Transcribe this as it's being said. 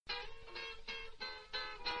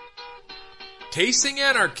Tasting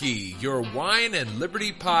Anarchy, your wine and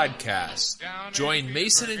liberty podcast. Join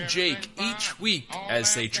Mason and Jake each week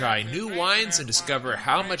as they try new wines and discover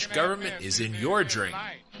how much government is in your drink.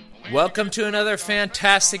 Welcome to another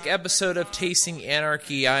fantastic episode of Tasting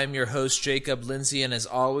Anarchy. I'm your host, Jacob Lindsay, and as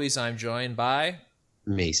always, I'm joined by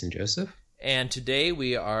Mason Joseph. And today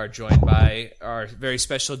we are joined by our very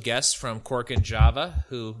special guest from Cork and Java,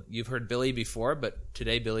 who you've heard Billy before, but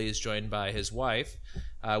today Billy is joined by his wife.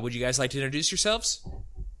 Would you guys like to introduce yourselves?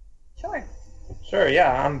 Sure,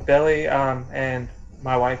 yeah. I'm Billy and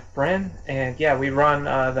my wife, Bryn. And yeah, we run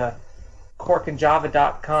the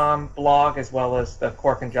corkandjava.com blog as well as the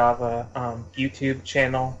Cork and Java YouTube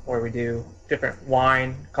channel where we do different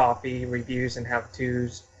wine, coffee reviews and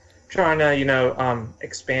how-tos. Trying to,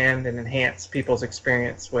 expand and enhance people's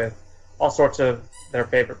experience with all sorts of their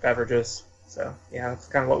favorite beverages. So, yeah, that's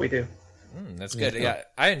kind of what we do. That's good. Yeah,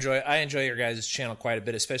 I enjoy your guys' channel quite a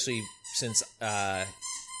bit, especially since. Hang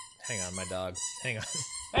on, my dog. Hang on.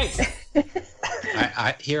 Hey.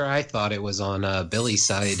 I thought it was on Billy's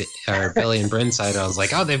side or Billy and Bryn's side. I was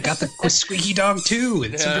like, oh, they've got the squeaky dog too.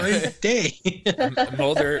 It's a great day.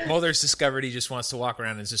 Mulder's discovered he just wants to walk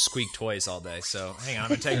around and just squeak toys all day. So hang on,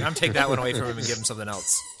 I'm gonna take that one away from him and give him something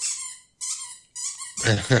else.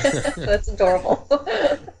 That's adorable.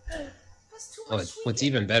 What's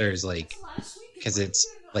even better is because it's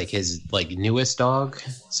his newest dog,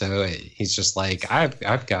 so he's just like,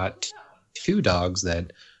 I've got two dogs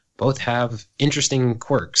that both have interesting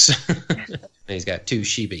quirks. And he's got two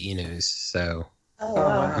Shiba Inus, so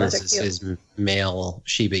this is his male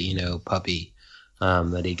Shiba Inu puppy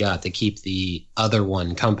that he got to keep the other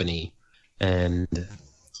one company. And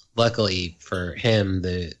luckily for him,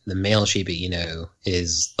 the male Shiba Inu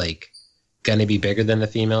is gonna be bigger than the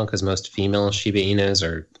female, because most female Shiba Inus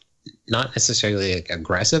are not necessarily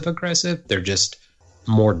aggressive. They're just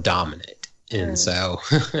more dominant. And so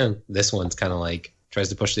this one's kind of tries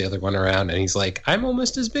to push the other one around, and he's like, I'm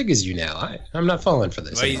almost as big as you now. I'm not falling for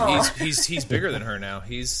this. Well, he's bigger than her now.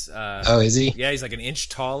 He's oh, is he? Yeah, he's an inch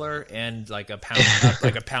taller and a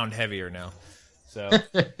pound heavier now. So,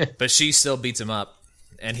 but she still beats him up,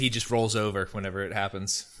 and he just rolls over whenever it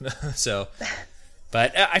happens. So,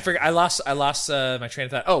 but I forgot. I lost my train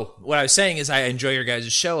of thought. Oh, what I was saying is I enjoy your guys'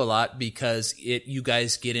 show a lot because you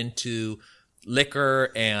guys get into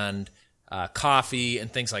liquor and coffee and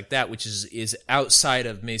things like that, which is outside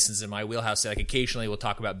of Mason's and my wheelhouse. Occasionally we'll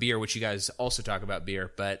talk about beer, which you guys also talk about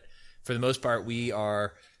beer, but for the most part we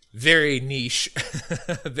are very niche,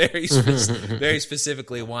 very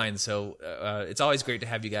specifically wine. So it's always great to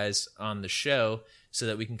have you guys on the show so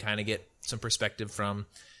that we can kind of get some perspective from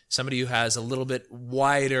somebody who has a little bit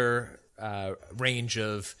wider range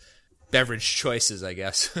of beverage choices, I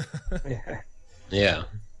guess. Yeah.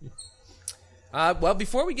 Well,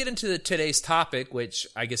 before we get into today's topic, which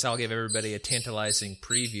I guess I'll give everybody a tantalizing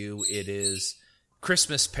preview, it is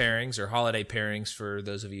Christmas pairings or holiday pairings for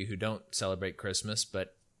those of you who don't celebrate Christmas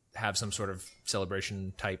but have some sort of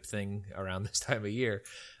celebration type thing around this time of year.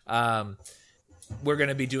 We're going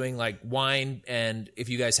to be doing wine, and if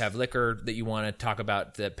you guys have liquor that you want to talk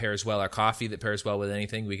about that pairs well, or coffee that pairs well with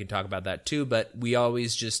anything, we can talk about that too. But we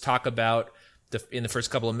always just talk about, in the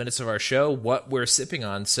first couple of minutes of our show, what we're sipping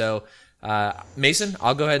on. So, Mason,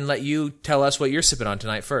 I'll go ahead and let you tell us what you're sipping on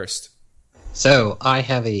tonight first. So I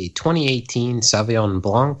have a 2018 Sauvignon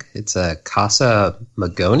Blanc. It's a Casa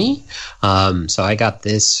Magoni. So I got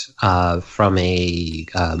this from a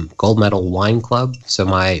Gold Medal Wine Club. So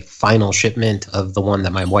my final shipment of the one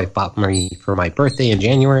that my wife bought me for my birthday in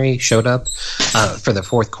January showed up for the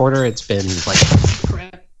fourth quarter. It's been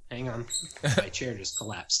crap. Hang on. My chair just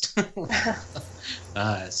collapsed. But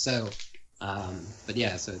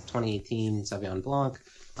yeah, so 2018 Sauvignon Blanc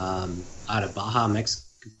out of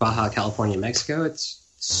Baja California, Mexico.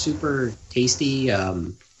 It's super tasty,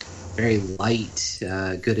 very light,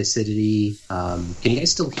 good acidity. Can you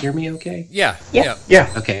guys still hear me okay? Yeah.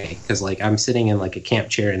 Okay, because I'm sitting in a camp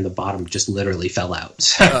chair and the bottom just literally fell out.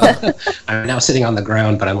 So I'm now sitting on the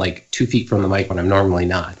ground, but I'm 2 feet from the mic when I'm normally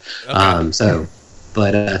not. Okay.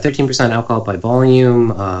 But 13% alcohol by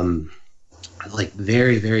volume.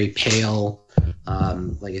 Very, very pale.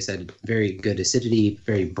 Like I said, very good acidity,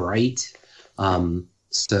 very bright.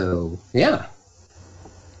 So yeah,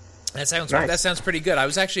 that sounds nice. That sounds pretty good. I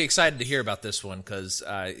was actually excited to hear about this one because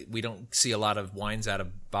we don't see a lot of wines out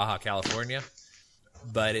of Baja California,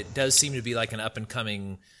 but it does seem to be an up and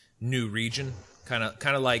coming new region, kind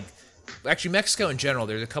of like actually Mexico in general.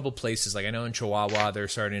 There's a couple places I know in Chihuahua they're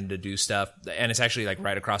starting to do stuff, and it's actually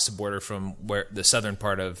right across the border from where the southern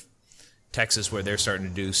part of Texas where they're starting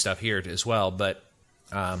to do stuff here as well. But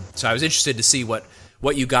So I was interested to see what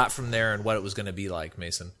you got from there and what it was going to be like,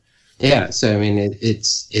 Mason. Yeah, so I mean,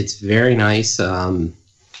 it's very nice.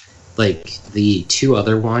 Like the two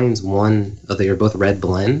other wines, they are both red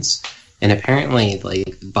blends, and apparently,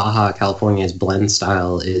 like Baja California's blend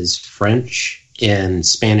style is French and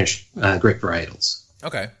Spanish grape varietals.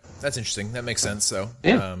 Okay, that's interesting. That makes sense. So,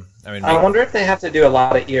 Yeah. I wonder if they have to do a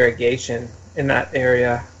lot of irrigation in that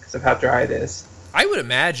area because of how dry it is. I would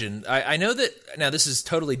imagine. I know that now this is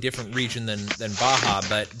totally different region than Baja,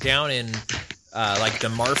 but down in like the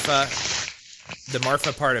Marfa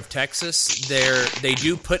part of Texas, they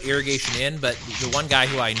do put irrigation in, but the one guy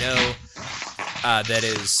who I know that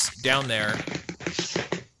is down there,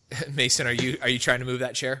 Mason, are you trying to move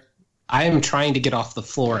that chair? I am trying to get off the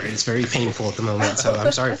floor, and it's very painful at the moment. So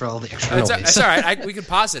I'm sorry for all the extra noise. It's all right. We can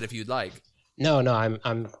pause it if you'd like. No,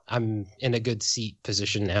 I'm in a good seat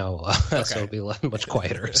position now, Okay. so it'll be much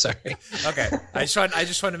quieter. Sorry. Okay, I just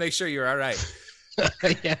want to make sure you're all right.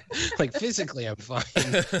 Yeah, like physically, I'm fine.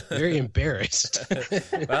 Very embarrassed.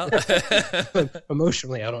 Well,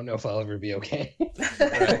 emotionally, I don't know if I'll ever be okay.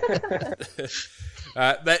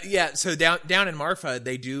 but yeah, so down in Marfa,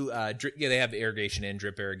 they do they have irrigation and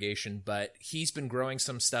drip irrigation, but he's been growing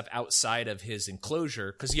some stuff outside of his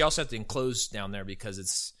enclosure because you also have to enclose down there because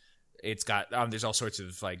it's got there's all sorts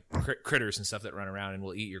of like critters and stuff that run around and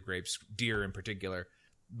will eat your grapes, deer in particular.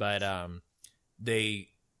 But they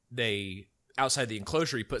outside the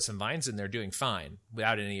enclosure, he put some vines in there doing fine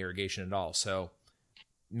without any irrigation at all. So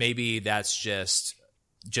maybe that's just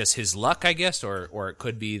his luck, I guess, or it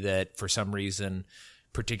could be that for some reason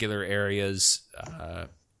particular areas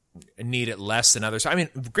need it less than others. I mean,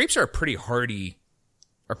 grapes are a pretty hardy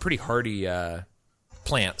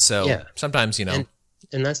plant. So yeah. Sometimes, And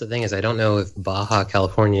that's the thing is I don't know if Baja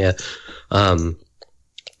California, that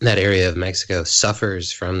area of Mexico,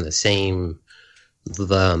 suffers from the same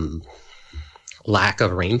lack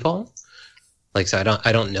of rainfall. Like, so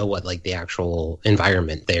I don't know what like the actual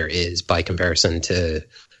environment there is by comparison to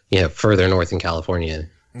further north in California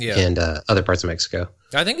and other parts of Mexico.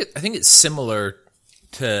 I think it's similar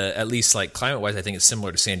to, at least like climate wise. I think it's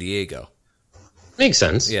similar to San Diego. Makes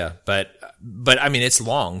sense. Yeah, but I mean it's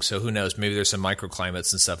long, so who knows? Maybe there's some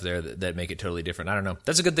microclimates and stuff there that make it totally different. I don't know.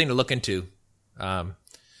 That's a good thing to look into.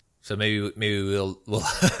 So maybe we'll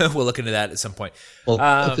we'll look into that at some point. Well,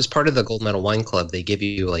 if it's part of the Gold Medal Wine Club, they give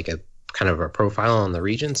you like a kind of a profile on the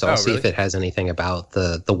region. So I'll see if it has anything about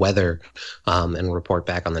the weather, and report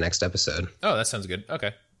back on the next episode. Oh, that sounds good.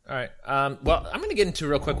 Okay, all right. Well, I'm going to get into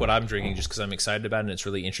real quick what I'm drinking just because I'm excited about it and it's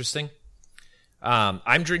really interesting.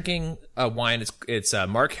 I'm drinking a wine. It's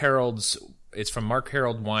Mark Harold's. It's from Mark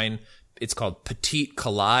Harold Wine. It's called Petite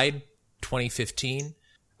Collide 2015.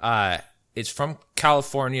 It's from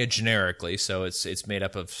California generically, so it's made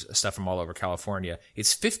up of stuff from all over California.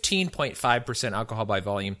 It's 15.5% alcohol by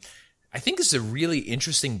volume. I think this is a really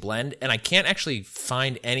interesting blend, and I can't actually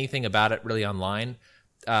find anything about it really online.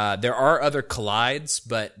 There are other Collides,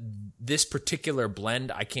 but this particular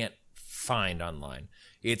blend I can't find online.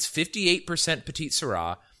 It's 58% Petite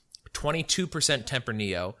Sirah, 22%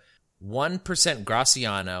 Tempranillo, 1%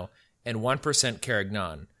 Graciano, and 1%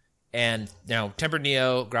 Carignan. And now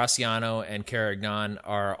Tempranillo, Graciano, and Carignan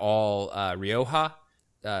are all Rioja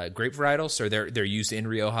grape varietals, so they're used in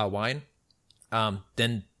Rioja wine.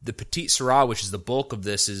 Then the Petite Sirah, which is the bulk of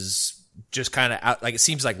this, is just kind of out, like it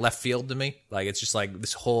seems like left field to me. Like it's just like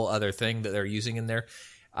this whole other thing that they're using in there.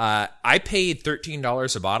 I paid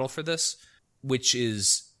 $13 a bottle for this, which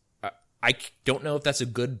is I don't know if that's a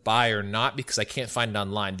good buy or not because I can't find it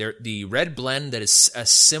online. The red blend that is a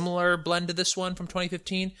similar blend to this one from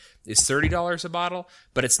 2015 is $30 a bottle,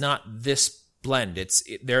 but it's not this blend.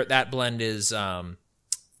 That blend is 42%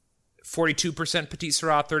 Petite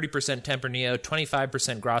Sirah, 30% Tempranillo,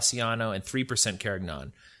 25% Graciano, and 3%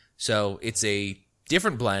 Carignan. So it's a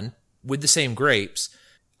different blend with the same grapes.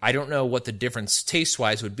 I don't know what the difference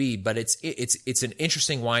taste-wise would be, but it's an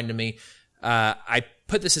interesting wine to me. I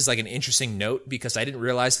put this as like an interesting note because I didn't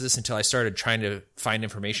realize this until I started trying to find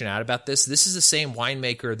information out about this. This is the same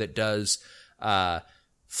winemaker that does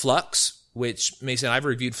Flux, which Mason, I've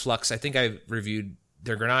reviewed Flux. I think I've reviewed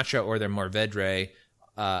their Grenache or their Mourvedre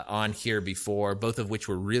on here before, both of which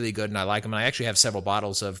were really good and I like them. And I actually have several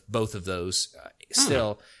bottles of both of those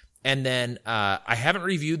still. And then I haven't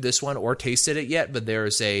reviewed this one or tasted it yet, but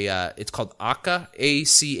there's it's called Acha,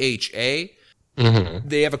 A-C-H-A. Mm-hmm.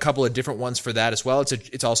 They have a couple of different ones for that as well.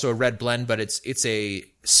 It's also a red blend, but it's a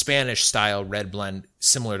Spanish style red blend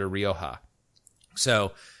similar to Rioja.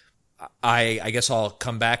 So I guess I'll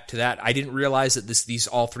come back to that. I didn't realize that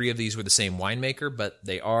all three of these were the same winemaker, but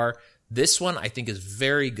they are. This one I think is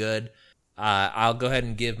very good. I'll go ahead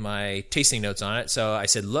and give my tasting notes on it. So I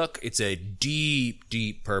said, look, it's a deep,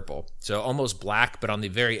 deep purple. So almost black, but on the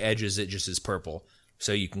very edges, it just is purple.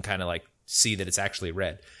 So you can kind of like see that it's actually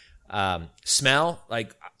red. Smell,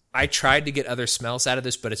 like I tried to get other smells out of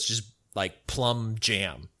this, but it's just like plum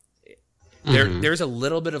jam. There's a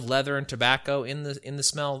little bit of leather and tobacco in the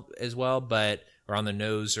smell as well, or on the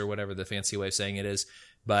nose or whatever the fancy way of saying it is.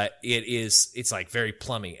 But it's like very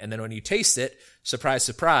plummy. And then when you taste it, surprise,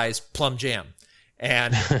 surprise, plum jam.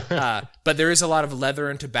 And, but there is a lot of leather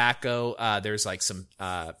and tobacco. There's like some,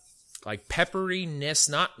 like pepperiness,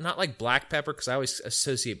 not like black pepper, because I always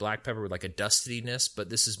associate black pepper with like a dustiness, but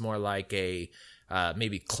this is more like a,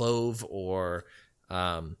 maybe clove or,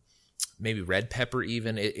 maybe red pepper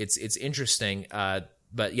even. It's interesting.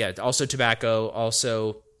 But yeah, also tobacco,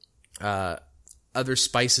 also, other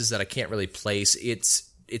spices that I can't really place.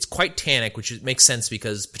 It's quite tannic, which makes sense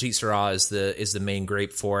because Petite Sirah is the main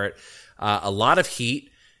grape for it. A lot of heat.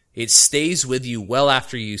 It stays with you well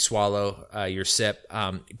after you swallow your sip,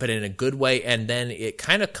 but in a good way. And then it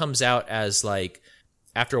kind of comes out as like,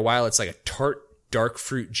 after a while, it's like a tart dark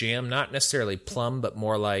fruit jam, not necessarily plum, but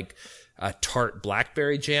more like a tart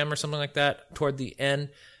blackberry jam or something like that toward the end.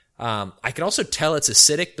 I can also tell it's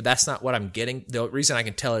acidic, but that's not what I'm getting. The reason I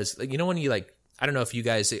can tell is, you know, when you like, I don't know if you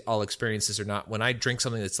guys all experience this or not. When I drink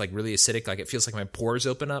something that's like really acidic, like it feels like my pores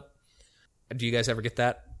open up. Do you guys ever get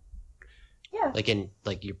that? Yeah.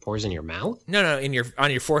 Like your pores in your mouth? No,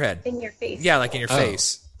 on your forehead. In your face. Yeah, like in your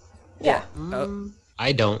face. Yeah.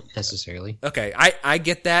 I don't necessarily. Okay, I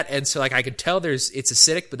get that, and so like I can tell it's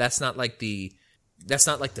acidic, but that's not like the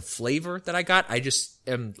flavor that I got. I just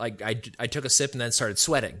am like I took a sip and then started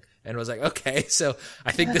sweating and was like, okay, so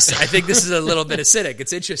I think this is a little bit acidic.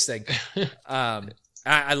 It's interesting.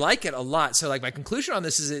 I like it a lot. So like my conclusion on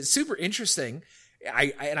this is it's super interesting.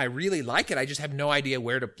 I really like it. I just have no idea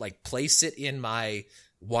where to like place it in my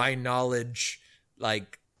wine knowledge.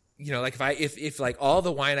 Like, you know, like if like all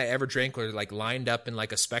the wine I ever drank were like lined up in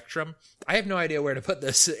like a spectrum, I have no idea where to put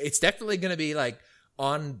this. It's definitely going to be like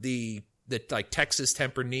on the like Texas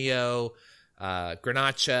Tempranillo,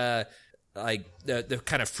 Grenache, like the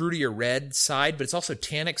kind of fruitier red side, but it's also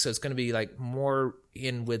tannic, so it's going to be like more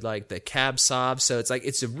in with like the Cab Sauv. So it's like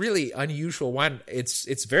it's a really unusual wine.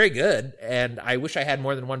 It's very good, and I wish I had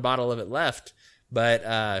more than one bottle of it left.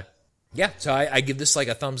 But yeah, so I give this like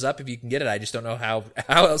a thumbs up if you can get it. I just don't know how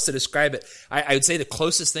else to describe it. I would say the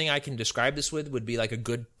closest thing I can describe this with would be like a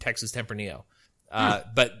good Texas Tempranillo,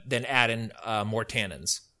 but then add in more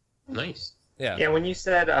tannins. Nice. Yeah. Yeah, when you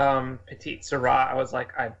said Petite Sirah, I was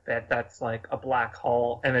like, I bet that's like a black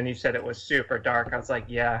hole. And then you said it was super dark. I was like,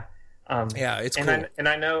 yeah. Yeah, it's and cool.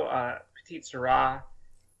 I know Petite Sirah,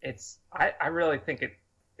 I really think it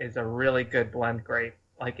is a really good blend grape.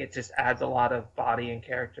 Like it just adds a lot of body and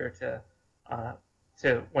character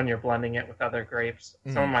to when you're blending it with other grapes.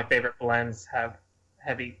 Some of my favorite blends have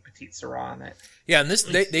heavy Petite Sirah in it. Yeah, and this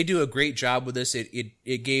they do a great job with this.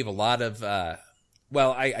 It gave a lot of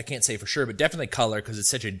well, I can't say for sure, but definitely color because it's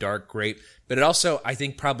such a dark grape. But it also, I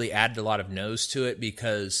think, probably added a lot of nose to it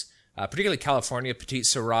because particularly California Petite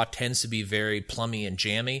Sirah tends to be very plummy and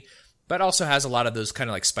jammy, but also has a lot of those kind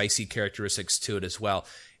of like spicy characteristics to it as well.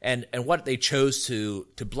 And what they chose to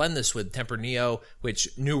blend this with Tempranillo,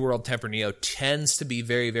 which New World Tempranillo tends to be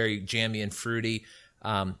very, very jammy and fruity,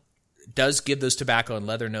 does give those tobacco and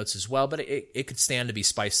leather notes as well, but it could stand to be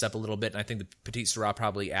spiced up a little bit, and I think the Petite Sirah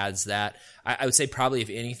probably adds that. I would say probably, if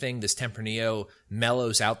anything, this Tempranillo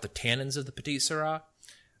mellows out the tannins of the Petite Sirah.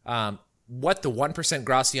 What the 1%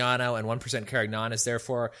 Graciano and 1% Carignan is there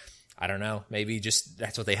for, I don't know. Maybe just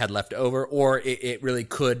that's what they had left over, or it really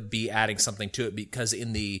could be adding something to it, because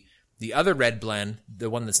in the other red blend, the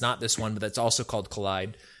one that's not this one, but that's also called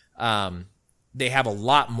Collide, they have a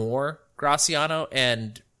lot more Graciano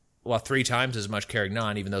and 3 times as much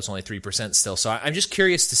Carignan, even though it's only 3% still. So I'm just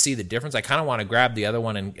curious to see the difference. I kind of want to grab the other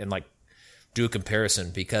one and like do a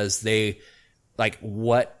comparison, because they like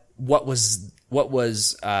what was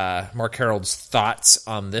Mark Harold's thoughts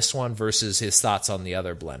on this one versus his thoughts on the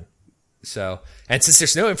other blend. So, and since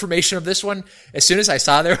there's no information of this one, as soon as I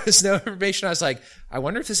saw there was no information, I was like, I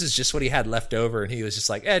wonder if this is just what he had left over, and he was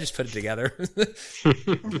just like, just put it together.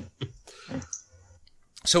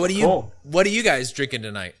 So what are you guys drinking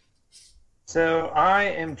tonight? So I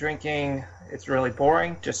am drinking, it's really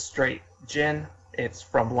boring, just straight gin. It's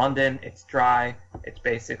from London. It's dry. It's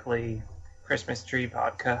basically Christmas tree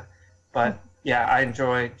vodka. But yeah, I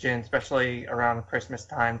enjoy gin, especially around Christmas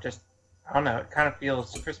time. Just, I don't know, it kind of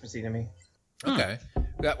feels Christmassy to me. Okay.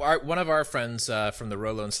 One of our friends from the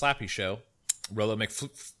Rolo and Slappy show, Rolo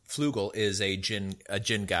McFlugel, is a gin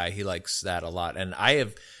guy. He likes that a lot. And I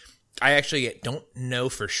have I actually don't know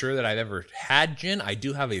for sure that I've ever had gin. I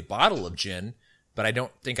do have a bottle of gin, but I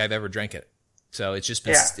don't think I've ever drank it. So it's just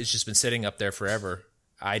been sitting up there forever.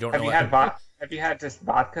 I don't know. Have you had just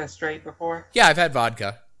vodka straight before? Yeah, I've had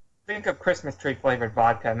vodka. Think of Christmas tree flavored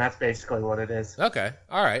vodka, and that's basically what it is. Okay,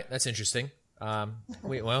 all right, that's interesting.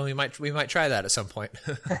 We might try that at some point.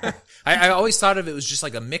 I always thought of it was just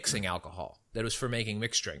like a mixing alcohol that was for making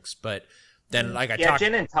mixed drinks, but then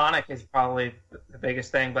gin and tonic is probably the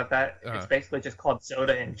biggest thing, but it's basically just called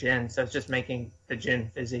soda and gin, so it's just making the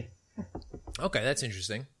gin fizzy. Okay, that's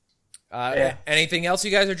interesting. Anything else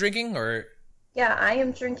you guys are drinking, or? Yeah, I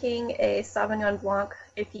am drinking a Sauvignon Blanc.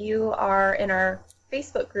 If you are in our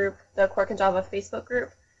Facebook group, the Cork and Java Facebook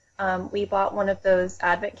group, we bought one of those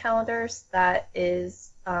advent calendars that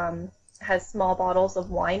has small bottles of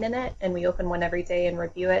wine in it, and we open one every day and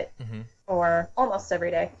review it, or almost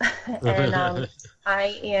every day. And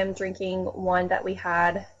I am drinking one that we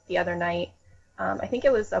had the other night. I think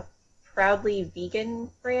it was a Proudly Vegan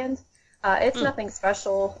brand. It's nothing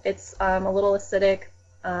special. It's a little acidic,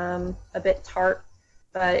 a bit tart,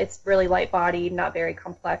 but it's really light-bodied, not very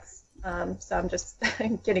complex. So I'm just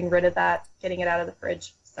getting rid of that, getting it out of the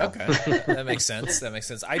fridge. So. Okay, that makes sense.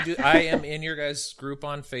 I am in your guys' group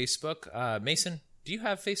on Facebook. Mason, do you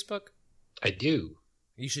have Facebook? I do.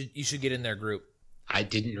 You should get in their group. I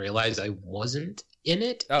didn't realize I wasn't in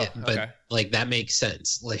it. Oh, but okay. Like that makes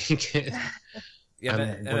sense. Like yeah,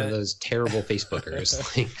 I'm one of those terrible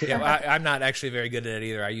Facebookers. Like, yeah, I'm not actually very good at it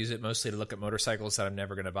either. I use it mostly to look at motorcycles that I'm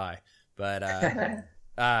never going to buy. But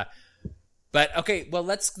okay, well,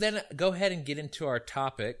 let's then go ahead and get into our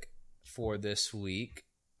topic for this week.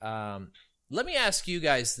 Let me ask you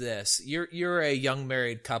guys this: you're a young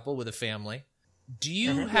married couple with a family. Do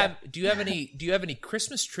you have any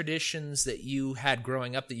Christmas traditions that you had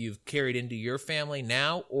growing up that you've carried into your family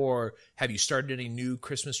now, or have you started any new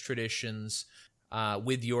Christmas traditions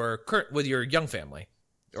with your young family,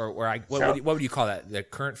 or what would you call that? The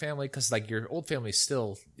current family, because like your old family is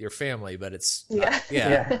still your family, but it's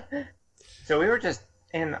yeah. So we were just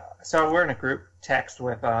we're in a group text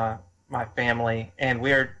with my family, and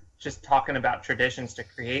we're just talking about traditions to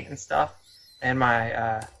create and stuff. And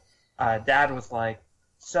my dad was like,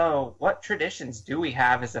 "So, what traditions do we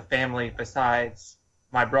have as a family besides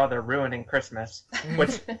my brother ruining Christmas?"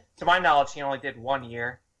 Which, to my knowledge, he only did 1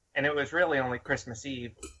 year, and it was really only Christmas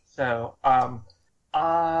Eve. So,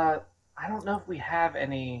 I don't know if we have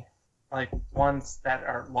any like ones that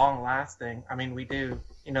are long lasting. I mean, we do,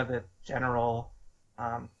 the general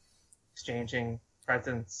exchanging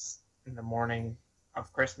presents in the morning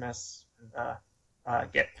of Christmas and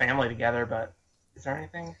get family together, but is there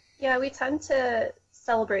anything? Yeah, we tend to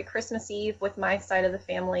celebrate Christmas Eve with my side of the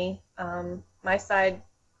family. My side,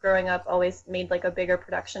 growing up, always made like a bigger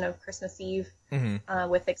production of Christmas Eve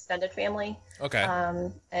with extended family. Okay.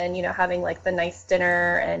 And, having like the nice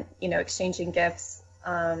dinner and, exchanging gifts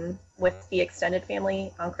with the extended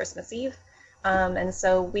family on Christmas Eve. And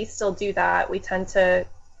so we still do that. We tend to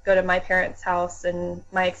go to my parents' house, and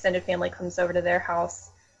my extended family comes over to their house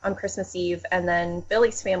on Christmas Eve. And then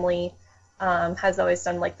Billy's family has always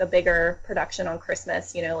done like the bigger production on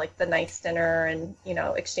Christmas, like the nice dinner and,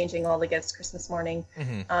 exchanging all the gifts Christmas morning.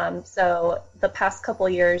 So the past couple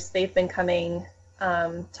years, they've been coming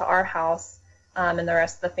to our house, and the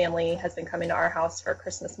rest of the family has been coming to our house for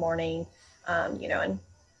Christmas morning, and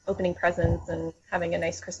opening presents and having a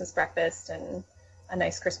nice Christmas breakfast and a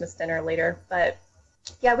nice Christmas dinner later. But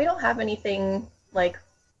yeah, we don't have anything like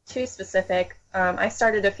too specific. I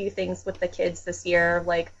started a few things with the kids this year,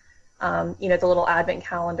 like, the little advent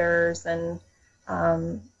calendars and,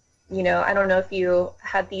 I don't know if you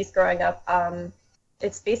had these growing up.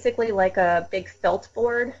 It's basically like a big felt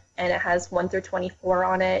board, and it has 1 through 24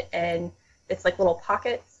 on it, and it's like little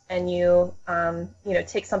pockets, and you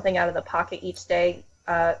take something out of the pocket each day.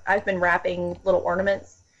 I've been wrapping little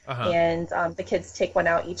ornaments, and the kids take one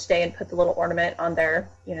out each day and put the little ornament on their,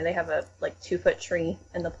 they have a like 2-foot tree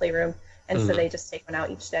in the playroom, and so they just take one out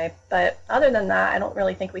each day. But other than that, I don't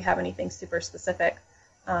really think we have anything super specific.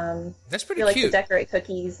 That's pretty we like cute. to decorate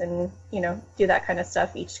cookies and do that kind of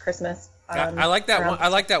stuff each Christmas. I like that one. I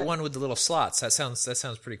like that one with the little slots. That sounds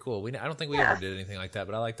pretty cool. I don't think we ever did anything like that,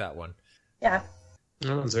 but I like that one. Yeah.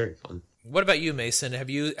 That one's very fun. What about you, Mason? Have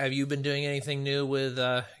you been doing anything new with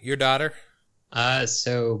your daughter?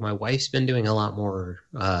 So my wife's been doing a lot more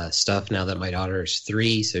stuff now that my daughter is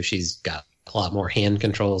 3, so she's got a lot more hand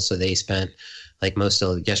control. So they spent like most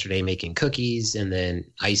of yesterday making cookies and then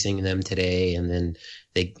icing them today, and then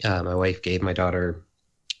my wife gave my daughter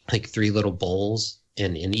like 3 little bowls,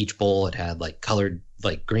 and in each bowl it had like colored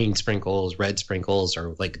like green sprinkles, red sprinkles,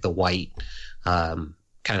 or like the white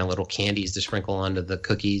kind of little candies to sprinkle onto the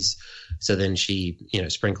cookies. So then she,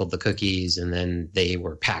 sprinkled the cookies, and then they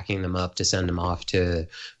were packing them up to send them off to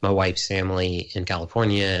my wife's family in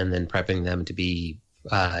California, and then prepping them to be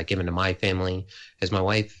given to my family. As my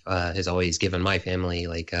wife has always given my family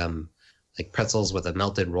like pretzels with a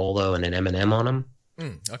melted Rolo and an M&M on them,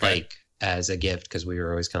 like as a gift, because we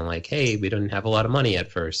were always kind of like, hey, we didn't have a lot of money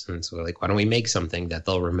at first, and so we're like, why don't we make something that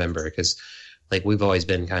they'll remember? Because like we've always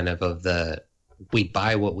been kind of the we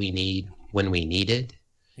buy what we need when we need it.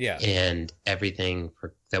 Yeah. And everything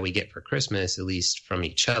that we get for Christmas, at least from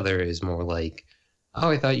each other, is more like, oh,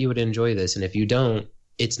 I thought you would enjoy this. And if you don't,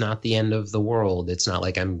 it's not the end of the world. It's not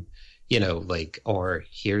like I'm, or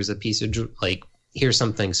here's a piece of, here's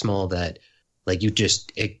something small that, like,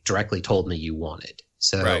 it directly told me you wanted.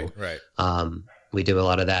 So right. We do a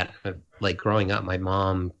lot of that. Like, growing up, my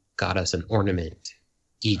mom got us an ornament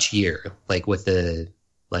each year, like, with the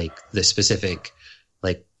specific,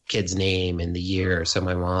 like, kid's name and the year. So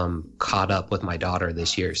my mom caught up with my daughter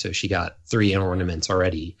this year. So she got 3 ornaments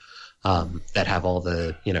already that have all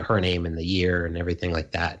the, her name and the year and everything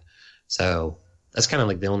like that. So that's kind of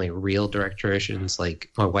like the only real direct traditions. Like,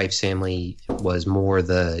 my wife's family was more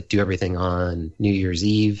the do everything on New Year's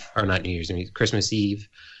Eve, or not New Year's Eve, Christmas Eve.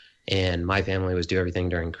 And my family was do everything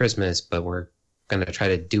during Christmas, but we're going to try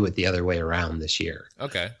to do it the other way around this year.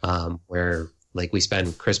 Okay. Where, like, we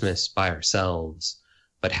spend Christmas by ourselves,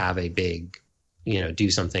 but have a big,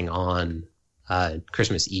 do something on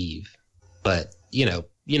Christmas Eve. But,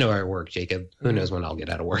 our work, Jacob. Who knows when I'll get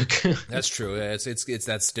out of work? That's true. It's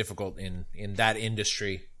that's difficult in that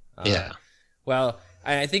industry. Yeah. Well,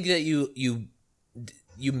 I think that you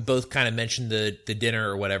both kind of mentioned the dinner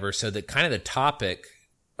or whatever. So that kind of the topic,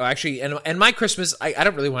 actually, and my Christmas, I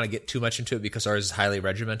don't really want to get too much into it because ours is highly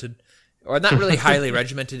regimented. Or not really highly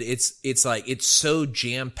regimented. It's like, it's so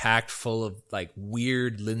jam packed full of like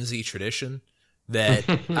weird Lindsay tradition that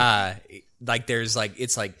like there's like,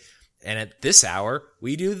 it's like, and at this hour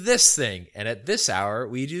we do this thing, and at this hour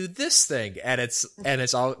we do this thing, and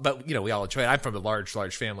it's all, but we all enjoy it. I'm from a large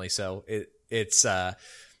family, so it's a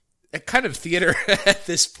kind of theater at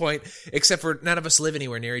this point, except for none of us live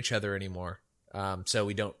anywhere near each other anymore. So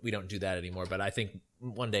we don't do that anymore. But I think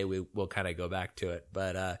one day we will kind of go back to it.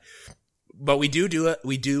 But we do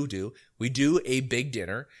a big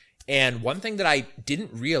dinner. And one thing that I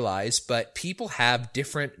didn't realize, but people have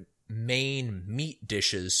different main meat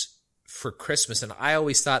dishes for Christmas. And I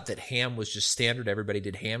always thought that ham was just standard. Everybody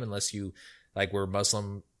did ham unless you were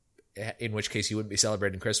Muslim, in which case you wouldn't be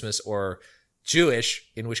celebrating Christmas, or Jewish,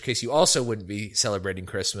 in which case you also wouldn't be celebrating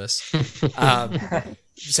Christmas.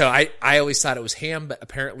 So I always thought it was ham, but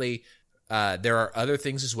apparently there are other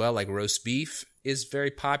things as well, like roast beef is very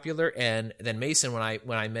popular. And then Mason, when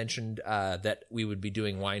I mentioned that we would be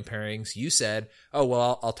doing wine pairings, you said, oh,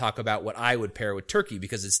 well, I'll talk about what I would pair with turkey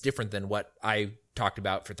because it's different than what I talked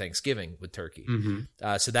about for Thanksgiving with turkey.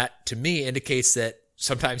 Mm-hmm. So that to me indicates that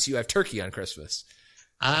sometimes you have turkey on Christmas.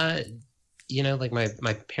 Like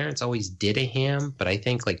my parents always did a ham, but I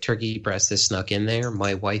think like turkey breast is snuck in there.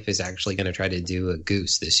 My wife is actually going to try to do a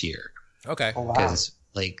goose this year. Okay. Oh, wow. Because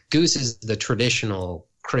like goose is the traditional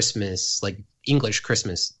Christmas, like English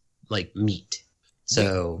Christmas, like meat.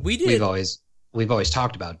 So we've always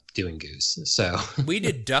talked about doing goose. So we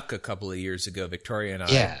did duck a couple of years ago, Victoria and I.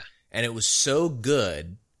 Yeah. And it was so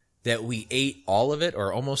good that we ate all of it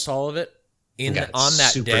or almost all of it on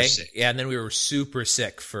that day. Sick. Yeah, and then we were super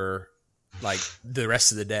sick for like the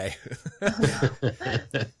rest of the day.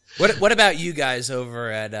 What about you guys over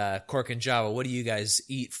at Cork and Java? What do you guys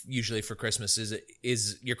eat usually for Christmas?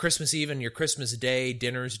 Is your Christmas Eve and your Christmas Day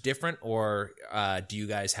dinners different, or do you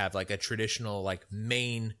guys have like a traditional like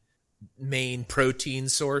main protein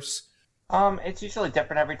source? It's usually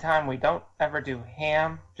different every time. We don't ever do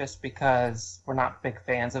ham just because we're not big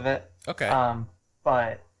fans of it. Okay.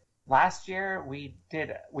 But last year we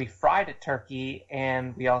fried a turkey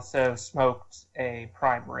and we also smoked a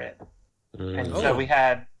prime rib. And so we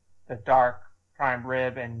had the dark prime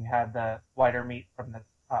rib and you had the whiter meat from the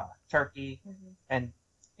turkey. Mm-hmm. And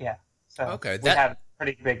yeah, so we had a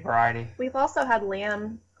pretty big variety. We've also had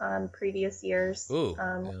lamb previous years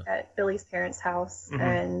at Billy's parents' house. Mm-hmm.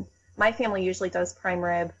 And my family usually does prime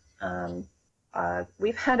rib.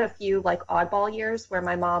 We've had a few like oddball years where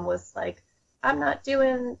my mom was like, I'm not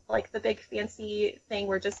doing like the big fancy thing.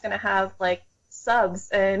 We're just going to have like subs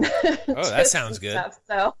and that sounds good. Stuff.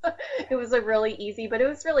 So it was a really easy, but it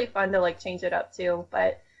was really fun to like change it up too.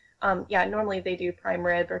 But normally they do prime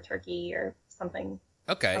rib or turkey or something.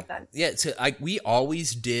 Okay. Like that. Yeah. So we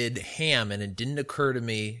always did ham, and it didn't occur to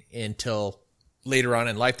me until later on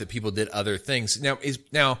in life that people did other things.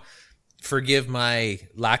 Now forgive my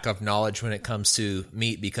lack of knowledge when it comes to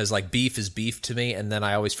meat, because like beef is beef to me, and then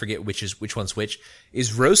I always forget which one's which.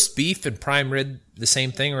 Is roast beef and prime rib the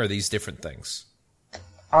same thing, or are these different things?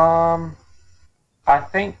 I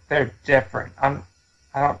think they're different. I'm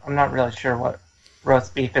not really sure what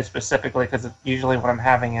roast beef is specifically, because usually when I'm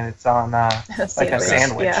having it, it's on like a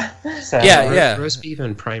sandwich. Yeah. So, Roast beef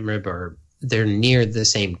and prime rib they're near the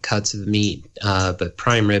same cuts of meat, but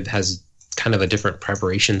prime rib has kind of a different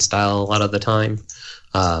preparation style a lot of the time.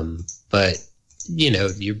 But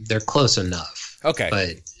they're close enough. Okay.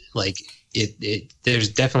 But like there's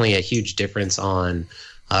definitely a huge difference on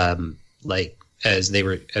like as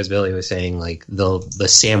Billy was saying, like the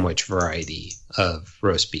sandwich variety of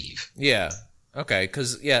roast beef. Yeah. Okay.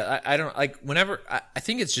 Because I don't like whenever I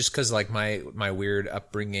think it's just because like my weird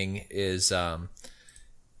upbringing is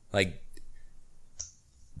like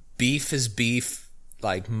beef is beef.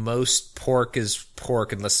 Like most pork is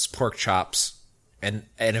pork unless it's pork chops, and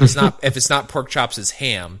if it's not pork chops, it's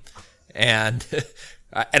ham, and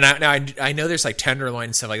I know there's like tenderloin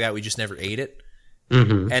and stuff like that. We just never ate it.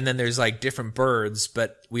 Mm-hmm. And then there's like different birds,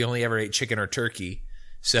 but we only ever ate chicken or turkey.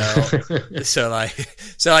 So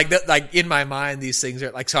like in my mind, these things are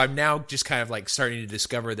like, so I'm now just kind of like starting to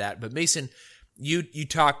discover that. But Mason, you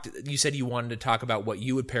said you wanted to talk about what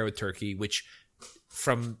you would pair with turkey, which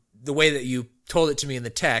from the way that you told it to me in the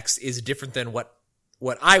text is different than what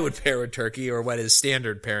I would pair with turkey, or what is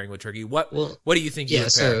standard pairing with turkey. What do you think you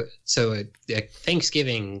would pair? So at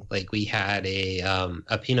Thanksgiving, like we had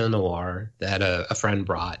a Pinot Noir that a friend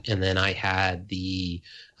brought, and then I had the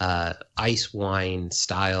ice wine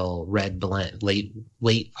style red blend,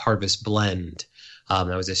 late harvest blend.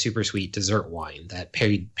 That was a super sweet dessert wine that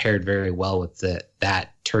paired very well with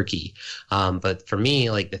that turkey. But for me,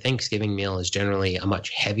 like the Thanksgiving meal is generally a much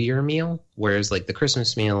heavier meal, whereas like the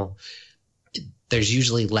Christmas meal, there's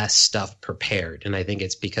usually less stuff prepared. And I think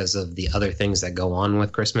it's because of the other things that go on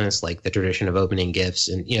with Christmas, like the tradition of opening gifts.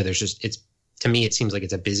 And, to me, it seems like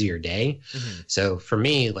it's a busier day. Mm-hmm. So for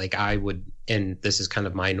me, like I would, and this is kind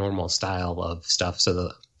of my normal style of stuff,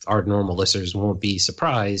 so our normal listeners won't be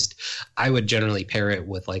surprised, I would generally pair it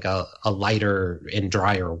with like a lighter and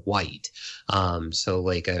drier white. So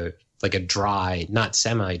like a dry, not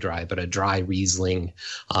semi-dry, but a dry Riesling,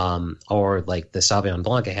 or like the Sauvignon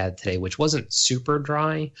Blanc I had today, which wasn't super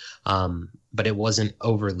dry, but it wasn't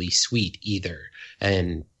overly sweet either.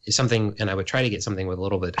 And I would try to get something with a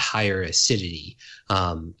little bit higher acidity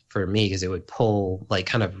for me, because it would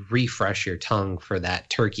kind of refresh your tongue for that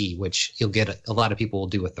turkey, which you'll get a lot of people will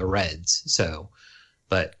do with the reds. So,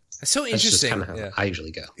 but it's so interesting. That's just kind of how I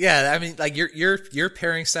usually go. Yeah, I mean, like your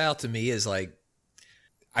pairing style to me is like,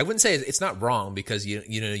 I wouldn't say it's not wrong, because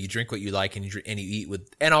you drink what you like and you eat with,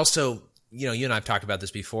 and also you and I've talked about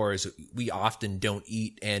this before, is we often don't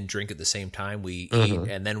eat and drink at the same time. We eat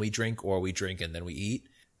and then we drink, or we drink and then we eat.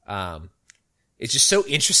 It's just so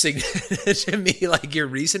interesting to me, like your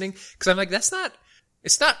reasoning, because I'm like, it's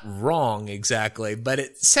not wrong exactly, but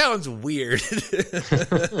it sounds weird.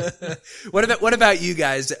 What about you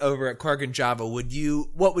guys over at Cork and Java?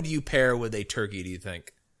 What would you pair with a turkey, do you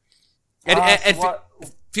think? And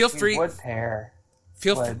feel free. Would pair.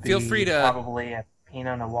 Feel free to probably a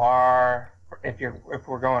Pinot Noir if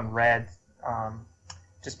we're going red,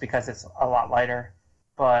 just because it's a lot lighter.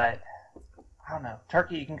 But I don't know,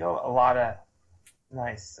 turkey. You can go a lot of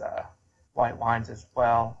nice white wines as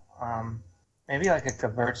well. Maybe like a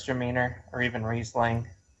Gewürztraminer or even Riesling,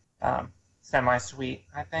 semi-sweet.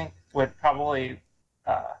 I think would probably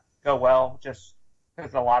go well, just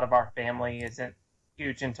because a lot of our family isn't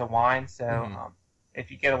huge into wine, so. If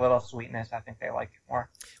you get a little sweetness, I think they like it more.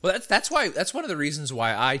 Well, that's one of the reasons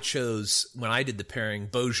why I chose, when I did the pairing,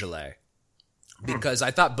 Beaujolais, because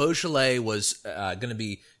I thought Beaujolais was going to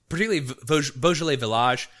be, particularly Beaujolais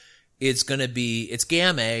Village, it's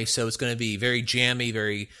Gamay, so it's going to be very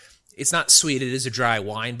jammy, it's not sweet. It is a dry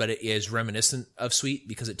wine, but it is reminiscent of sweet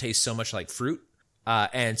because it tastes so much like fruit.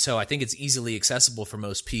 And so I think it's easily accessible for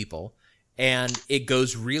most people. And it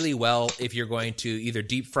goes really well if you're going to either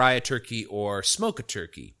deep fry a turkey or smoke a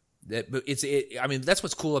turkey. I mean, that's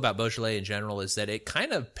what's cool about Beaujolais in general, is that it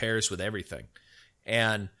kind of pairs with everything.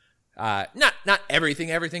 And not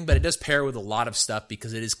everything, but it does pair with a lot of stuff,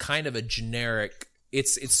 because it is kind of a generic,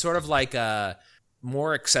 it's sort of like a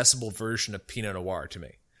more accessible version of Pinot Noir to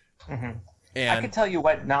me. Mm-hmm. And I can tell you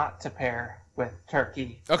what not to pair with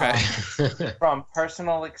turkey. Okay. From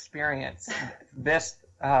personal experience, this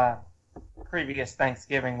previous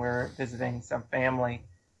Thanksgiving, we were visiting some family,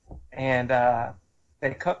 and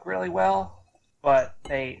they cook really well, but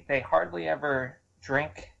they hardly ever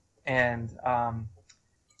drink, and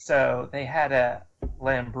so they had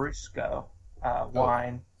Lambrusco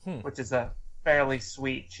wine, which is a fairly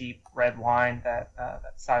sweet, cheap red wine that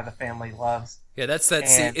that side of the family loves. Yeah, that's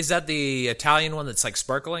that. Is that the Italian one that's like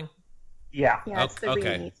sparkling? Yeah. Yeah, it's the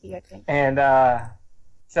Okay. Riuniti, I think. And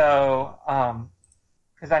so,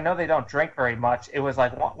 because I know they don't drink very much, it was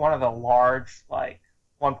like one of the large, like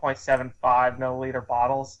 1.75 milliliter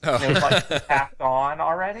bottles. Oh. And it was like tapped on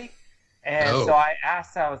already. And so I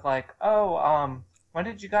asked, I was like, when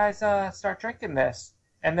did you guys start drinking this?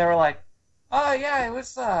 And they were like, oh, yeah, it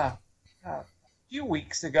was a few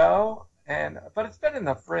weeks ago, but it's been in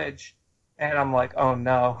the fridge. And I'm like, oh,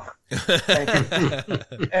 no.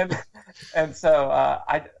 and so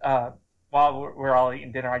while we're all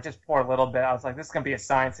eating dinner, I just poured a little bit. I was like, this is going to be a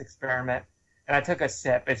science experiment. And I took a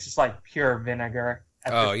sip. It's just like pure vinegar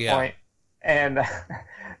at this point. And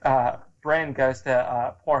Bryn goes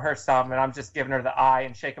to pour her some, and I'm just giving her the eye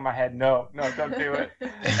and shaking my head, no, don't do it.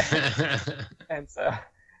 And so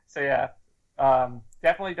yeah,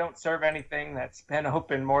 definitely don't serve anything that's been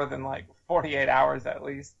open more than like 48 hours at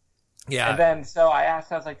least. Yeah. And then so I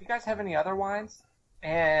asked, I was like, do you guys have any other wines?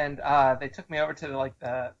 And they took me over to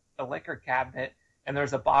the liquor cabinet, and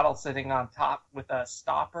there's a bottle sitting on top with a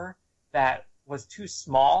stopper that was too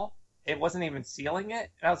small. It wasn't even sealing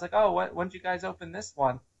it. And I was like, oh, when did you guys open this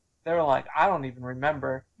one? They were like, I don't even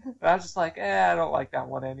remember. But I was just like, I don't like that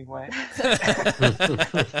one anyway.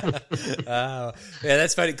 Oh, yeah,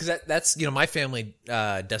 that's funny because that's my family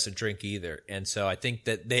doesn't drink either, and so I think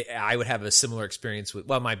that I would have a similar experience with.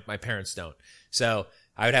 Well, my parents don't, so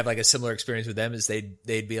I would have like a similar experience with them. Is they'd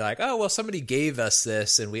be like, oh well, somebody gave us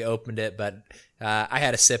this and we opened it, but I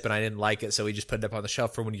had a sip and I didn't like it, so we just put it up on the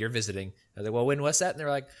shelf for when you're visiting. I was like, well, when was that? And they're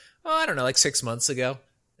like, oh, I don't know, like 6 months ago.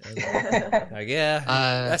 Like, yeah,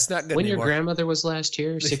 that's not good when anymore. your grandmother was last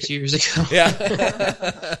here 6 years ago.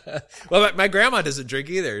 Yeah. Well, my grandma doesn't drink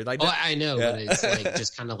either. Like, I know, but it's like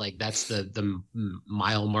just kind of like that's the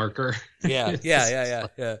mile marker. Yeah.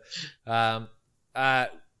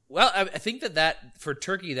 Well, I think that for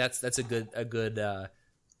turkey, that's a good.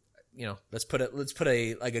 Let's put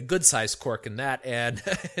a good sized cork in that and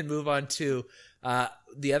and move on to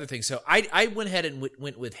the other thing. So I went ahead and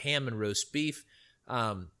went with ham and roast beef.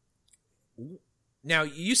 Now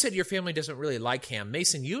you said your family doesn't really like ham.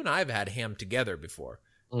 Mason, you and I have had ham together before.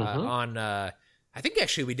 I think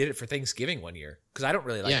actually we did it for Thanksgiving one year because I don't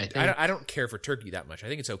really like it. I don't care for turkey that much. I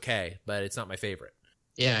think it's okay, but it's not my favorite.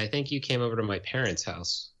 Yeah, I think you came over to my parents'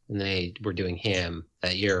 house and they were doing ham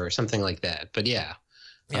that year or something like that. But yeah.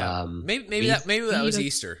 Maybe that was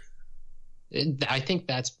Easter. I think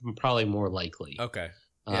that's probably more likely. Okay.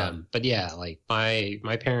 Yeah. But yeah, like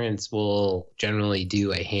my parents will generally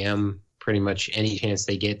do a ham pretty much any chance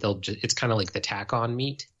they get. It's kind of like the tack on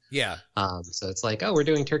meat. Yeah. So it's like, oh, we're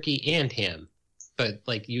doing turkey and ham. But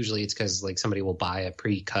like usually it's because like somebody will buy a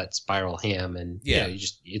pre-cut spiral ham and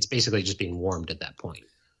it's basically just being warmed at that point.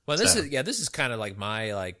 Well, this is kind of like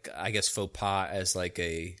my I guess faux pas as like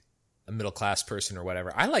a middle class person or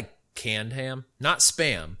whatever. I like canned ham, not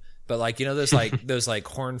Spam, but like those those like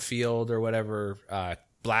Hornfield or whatever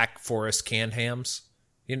Black Forest canned hams.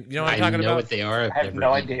 You know what I'm talking about? I know what they are. I have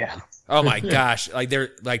no idea. Oh my gosh! Like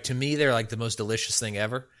they're like to me they're like the most delicious thing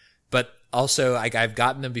ever. But also like I've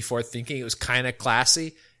gotten them before thinking it was kind of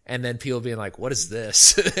classy, and then people being like, "What is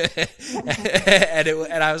this?"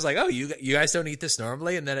 and I was like, "Oh, you guys don't eat this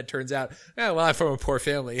normally?" And then it turns out, oh, well, I'm from a poor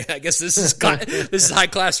family. I guess this is this is high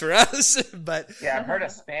class for us. But yeah, I've heard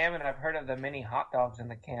of Spam and I've heard of the mini hot dogs in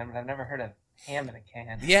the can, but I've never heard of ham in a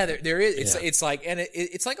can. Yeah, there is. It's like, and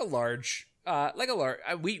it's like a large.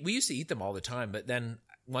 We used to eat them all the time, but then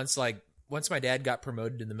once my dad got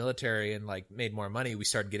promoted in the military and like made more money, we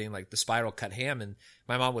started getting like the spiral cut ham, and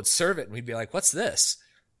my mom would serve it, and we'd be like, "What's this?"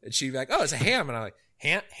 And she'd be like, "Oh, it's a ham," and I'm like,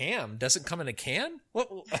 "Ham doesn't come in a can? What?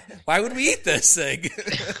 Why would we eat this thing?"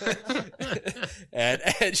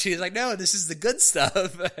 and she's like, "No, this is the good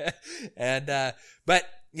stuff." And but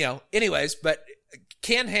anyways, but.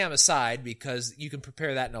 Canned ham aside, because you can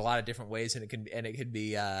prepare that in a lot of different ways, and it can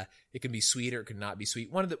be sweet or it can not be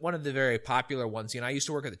sweet. One of the very popular ones. I used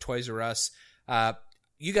to work at the Toys R Us.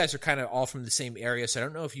 You guys are kind of all from the same area, so I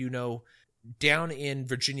don't know if you know. Down in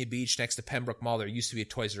Virginia Beach, next to Pembroke Mall, there used to be a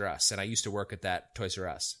Toys R Us, and I used to work at that Toys R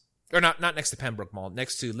Us, or not next to Pembroke Mall,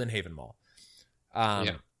 next to Lynn Haven Mall.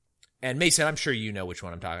 And Mason, I'm sure you know which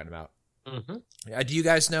one I'm talking about. Mm-hmm. Do you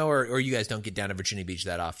guys know, or you guys don't get down to Virginia Beach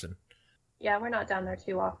that often? Yeah, we're not down there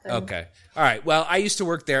too often. Okay. All right. Well, I used to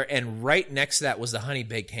work there, and right next to that was the Honey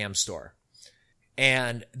Baked Ham store.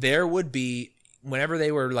 And there would be, whenever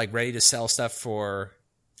they were like ready to sell stuff for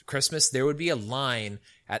Christmas, there would be a line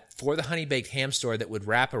for the Honey Baked Ham store that would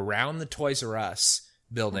wrap around the Toys R Us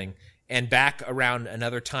building, and back around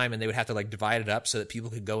another time, and they would have to like divide it up so that people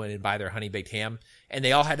could go in and buy their honey baked ham, and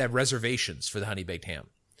they all had to have reservations for the honey baked ham.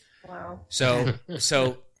 Wow. So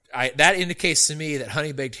that indicates to me that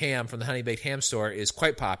honey baked ham from the honey baked ham store is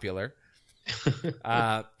quite popular.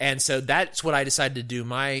 And so that's what I decided to do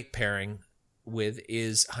my pairing with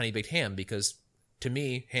is honey baked ham, because to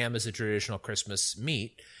me, ham is a traditional Christmas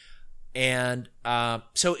meat. And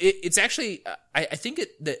so it's actually, I think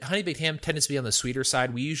that honey baked ham tends to be on the sweeter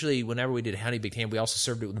side. We usually, whenever we did honey baked ham, we also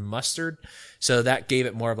served it with mustard. So that gave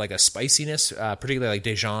it more of like a spiciness, particularly like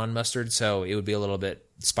Dijon mustard. So it would be a little bit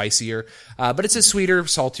spicier. But it's a sweeter,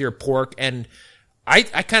 saltier pork. And I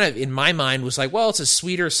kind of, in my mind, was like, well, it's a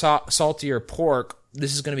sweeter, saltier pork.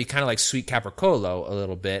 This is going to be kind of like sweet capricolo a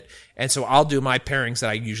little bit. And so I'll do my pairings that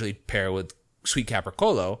I usually pair with sweet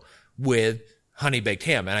capricolo with honey baked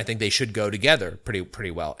ham, and I think they should go together pretty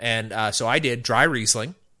well. And so I did dry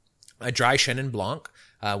Riesling, a dry Chenin Blanc,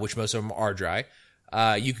 which most of them are dry.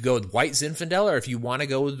 You could go with white Zinfandel, or if you want to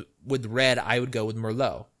go with red, I would go with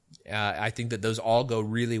Merlot. I think that those all go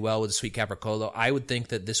really well with the sweet capricolo. I would think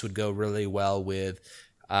that this would go really well with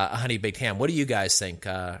a honey baked ham. What do you guys think?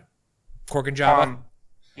 Cork and Java?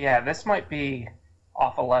 Yeah, this might be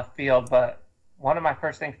off of left field, but one of my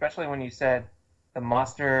first things, especially when you said the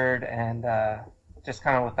mustard and just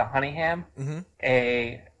kind of with the honey ham,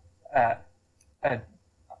 a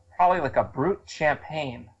probably like a Brut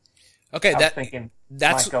champagne. Okay, I was thinking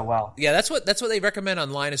might go well. Yeah, that's what they recommend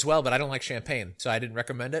online as well, but I don't like champagne, so I didn't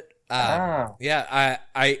recommend it. Yeah,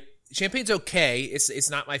 I champagne's okay. It's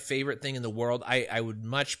not my favorite thing in the world. I would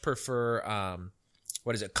much prefer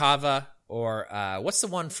what is it, Cava, or what's the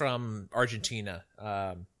one from Argentina?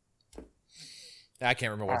 I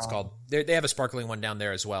can't remember what it's called. They have a sparkling one down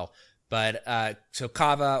there as well. But so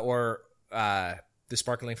Cava or the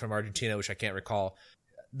sparkling from Argentina, which I can't recall.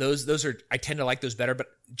 Those are, I tend to like those better. But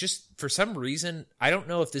just for some reason, I don't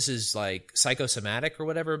know if this is like psychosomatic or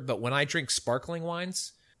whatever, but when I drink sparkling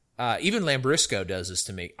wines, even Lambrusco does this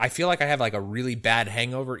to me. I feel like I have like a really bad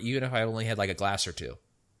hangover, even if I only had like a glass or two.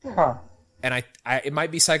 Huh. And I it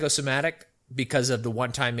might be psychosomatic because of the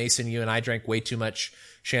one time, Mason, you and I drank way too much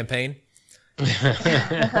champagne.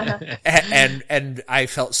 and I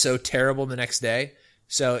felt so terrible the next day.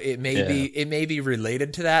 So it may be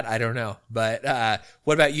related to that. I don't know. But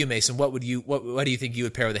what about you, Mason? What do you think you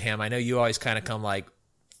would pair with a ham? I know you always kind of come like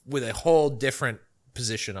with a whole different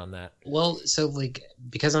position on that. Well, so like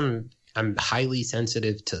because I'm highly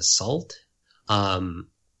sensitive to salt,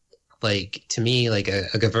 like to me, like a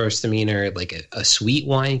Gewürztraminer, like a sweet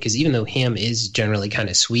wine, because even though ham is generally kind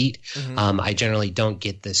of sweet, I generally don't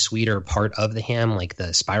get the sweeter part of the ham, like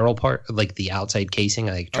the spiral part, like the outside casing.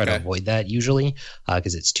 I try to avoid that usually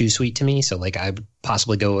because it's too sweet to me. So like I would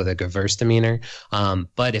possibly go with a Gewürztraminer.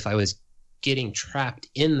 But if I was getting trapped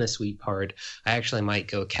in the sweet part, I actually might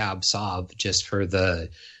go Cab Sauv just for the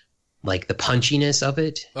punchiness of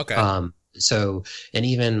it. Okay. So, and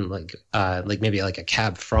even like maybe like a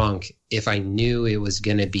Cab Franc, if I knew it was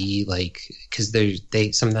going to be like, cause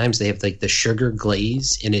sometimes they have like the sugar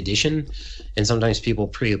glaze in addition. And sometimes people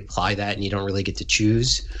pre-apply that and you don't really get to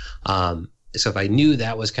choose. So if I knew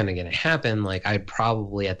that was kind of going to happen, like I'd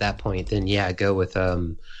probably at that point, then go with,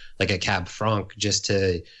 like a Cab Franc just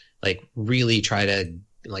to like really try to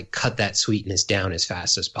like cut that sweetness down as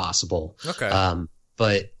fast as possible. Okay.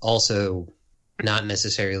 But also not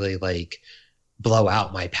necessarily like blow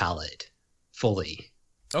out my palate fully.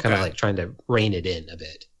 Okay. Kind of like trying to rein it in a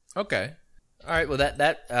bit. Okay. All right. Well,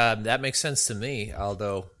 that makes sense to me.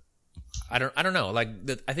 Although I don't know. Like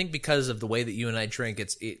I think because of the way that you and I drink,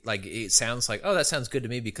 it sounds like, oh, that sounds good to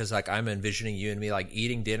me, because like I'm envisioning you and me like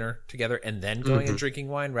eating dinner together and then going and drinking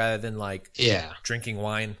wine rather than like drinking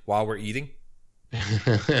wine while we're eating.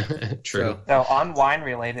 True. So on wine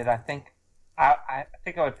related, I think I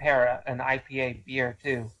would pair an IPA beer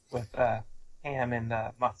too with ham and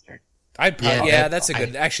mustard. That's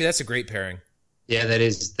a great pairing. Yeah, that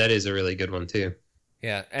is a really good one too.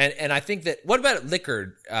 Yeah, and I think that, what about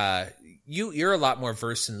liquor? You're a lot more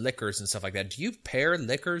versed in liquors and stuff like that. Do you pair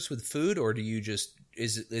liquors with food, or do you just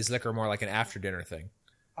is liquor more like an after dinner thing?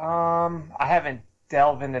 I haven't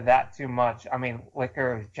delved into that too much. I mean,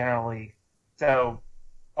 liquor is generally so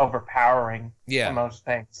overpowering to most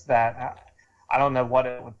things that I don't know what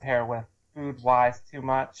it would pair with food-wise too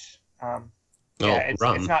much. It's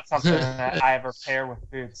not something that I ever pair with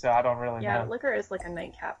food, so I don't really know. Yeah, liquor is like a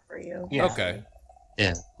nightcap for you. Yeah. Okay.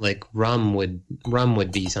 Yeah, like rum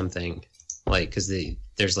would be something, like, because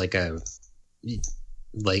there's like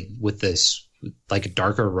like with this like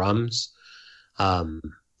darker rums,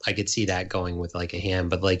 I could see that going with like a ham,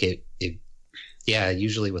 but like it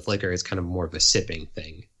usually with liquor it's kind of more of a sipping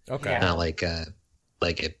thing. Okay. Yeah. Not like a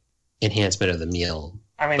enhancement of the meal.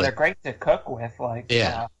 I mean, But- they're great to cook with,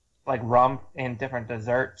 like rum in different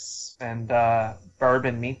desserts and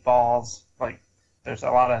bourbon meatballs. Like, there's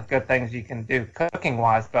a lot of good things you can do cooking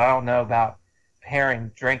wise, but I don't know about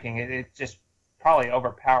pairing drinking. It just probably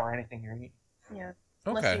overpower anything you're eating. Yeah.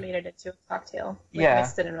 Unless Okay. you made it into a cocktail. Like Yeah.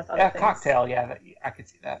 mixed it in with other Yeah, things. cocktail. Yeah, I could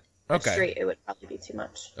see that. But Okay. straight, it would probably be too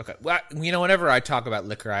much. Okay. Well, whenever I talk about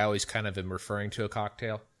liquor, I always kind of am referring to a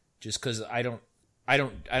cocktail, just because I don't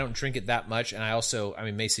drink it that much, and I also, I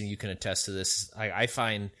mean, Mason, you can attest to this. I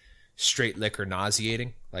find straight liquor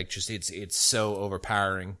nauseating. Like, just it's so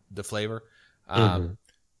overpowering, the flavor.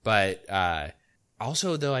 But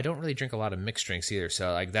also, though, I don't really drink a lot of mixed drinks either.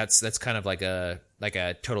 So like that's kind of like a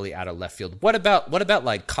totally out of left field. What about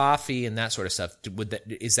like coffee and that sort of stuff?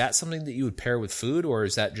 Is that something that you would pair with food, or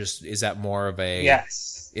is that more of a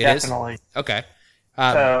Yes, It is? definitely. Okay.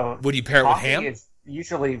 So Would you pair it with coffee ham? is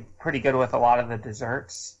usually pretty good with a lot of the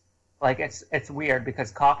desserts. Like it's weird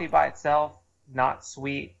because coffee by itself, not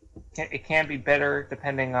sweet. It can be bitter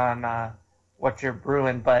depending on what you're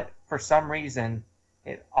brewing, but for some reason,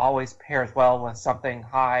 it always pairs well with something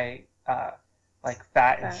high, like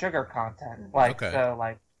fat and sugar content. Like Okay. so,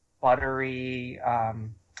 like buttery,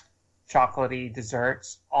 chocolatey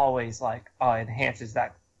desserts always enhances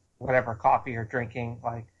that whatever coffee you're drinking.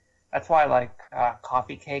 Like that's why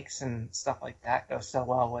coffee cakes and stuff like that go so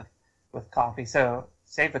well with coffee. So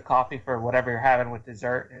save the coffee for whatever you're having with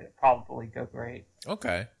dessert. It'd probably go great.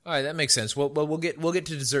 Okay. All right, that makes sense. Well, we'll get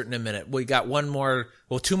to dessert in a minute. We got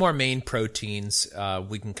two more main proteins.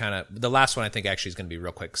 We can kind of, the last one I think actually is going to be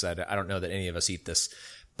real quick because I don't know that any of us eat this.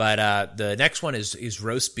 But the next one is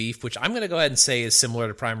roast beef, which I'm going to go ahead and say is similar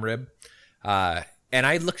to prime rib. And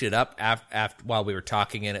I looked it up after while we were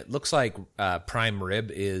talking, and it looks like prime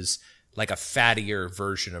rib is like a fattier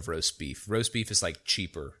version of roast beef. Roast beef is like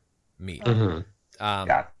cheaper meat.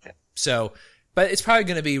 Gotcha. So, but it's probably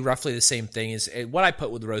going to be roughly the same thing as what I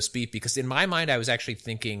put with roast beef, because in my mind I was actually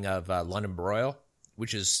thinking of London broil,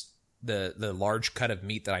 which is the large cut of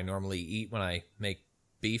meat that I normally eat when I make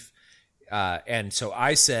beef. And so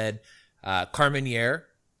I said Carmenere,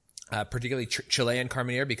 particularly Chilean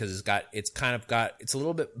Carmenere, because it's a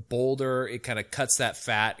little bit bolder. It kind of cuts that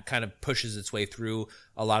fat, it kind of pushes its way through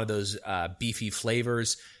a lot of those beefy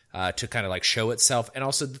flavors to kind of like show itself. And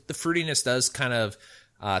also the fruitiness does kind of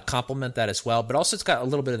complement that as well. But also it's got a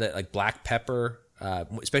little bit of that like black pepper,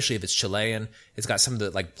 especially if it's Chilean. It's got some of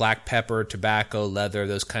the like black pepper, tobacco, leather,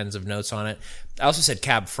 those kinds of notes on it. I also said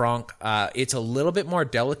Cab Franc. It's a little bit more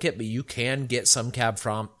delicate, but you can get some Cab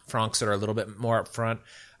Francs that are a little bit more upfront.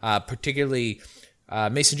 Particularly,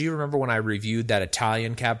 Mason, do you remember when I reviewed that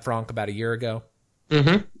Italian Cab Franc about a year ago?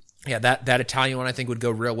 Mm-hmm. Yeah, that Italian one I think would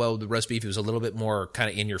go real well with the roast beef. It was a little bit more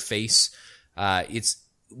kind of in your face.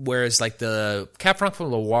 Whereas like the Cab Franc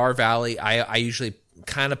from Loire Valley, I usually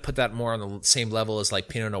kind of put that more on the same level as like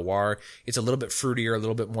Pinot Noir. It's a little bit fruitier, a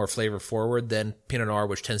little bit more flavor forward than Pinot Noir,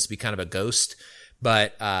 which tends to be kind of a ghost.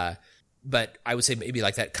 But I would say maybe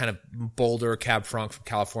like that kind of bolder Cab Franc from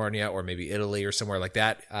California or maybe Italy or somewhere like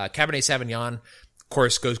that. Cabernet Sauvignon, of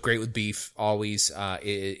course, goes great with beef always.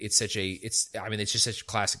 It's just such a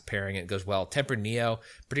classic pairing. It goes well. Tempranillo,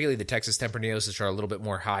 particularly the Texas Tempranillos, which are a little bit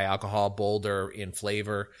more high alcohol, bolder in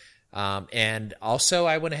flavor. And also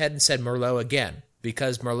I went ahead and said Merlot again,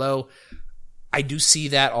 because Merlot, I do see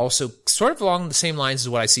that also sort of along the same lines as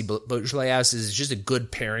what I see Beaujolais as, is just a good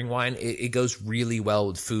pairing wine. It goes really well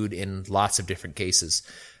with food in lots of different cases.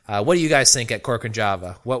 What do you guys think at Cork and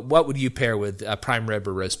Java? What would you pair with prime rib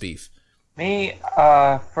or roast beef? Me,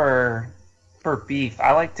 for beef,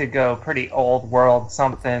 I like to go pretty old world,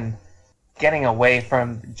 something getting away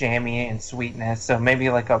from jammy and sweetness. So maybe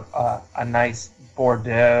like a nice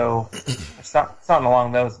Bordeaux, or something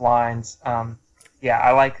along those lines. Yeah,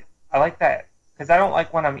 I like that. Because I don't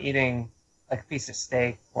like when I'm eating like a piece of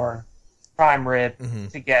steak or prime rib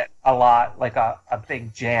to get a lot, like a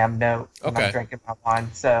big jam note when I'm drinking my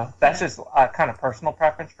wine. So that's just a kind of personal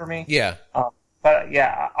preference for me. Yeah. But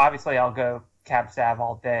yeah, obviously I'll go Cab Sav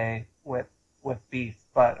all day with beef.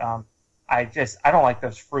 But I don't like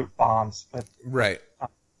those fruit bombs with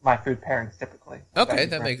my food pairings typically. Okay,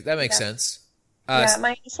 that makes sense. Yeah,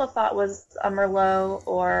 my initial thought was a Merlot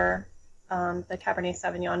or the Cabernet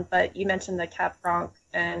Sauvignon, but you mentioned the Cab Franc,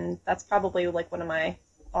 and that's probably like one of my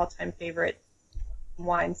all-time favorite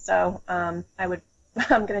wines. So I'm going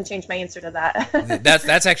to change my answer to that.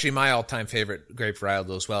 That's actually my all-time favorite grape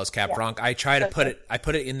varietal as well as Cab Franc. I try to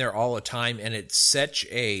put it in there all the time, and it's such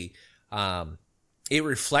a it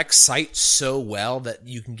reflects sight so well that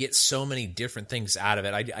you can get so many different things out of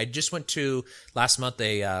it. I just went to last month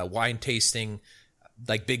a wine tasting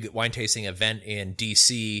like big wine tasting event in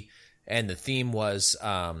DC, and the theme was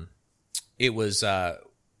it was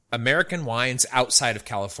American wines outside of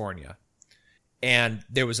California. And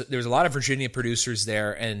there was a lot of Virginia producers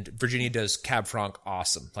there, and Virginia does Cab Franc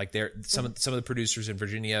awesome. Like some of the producers in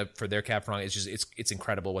Virginia for their Cab Franc, it's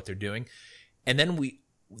incredible what they're doing. And then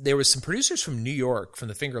there was some producers from New York, from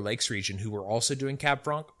the Finger Lakes region, who were also doing Cab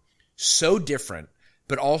Franc. So different,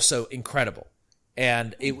 but also incredible.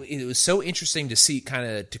 And it was so interesting to see, kind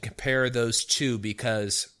of to compare those two,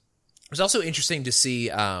 because it was also interesting to see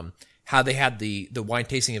how they had the wine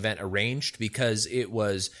tasting event arranged, because it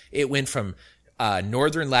went from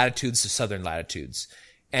northern latitudes to southern latitudes,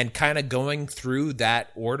 and kind of going through that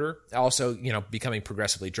order. Also, becoming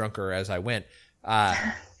progressively drunker as I went.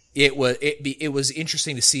 It was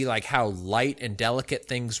interesting to see like how light and delicate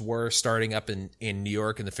things were starting up in New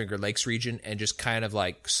York and the Finger Lakes region, and just kind of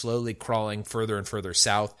like slowly crawling further and further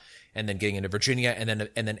south, and then getting into Virginia, and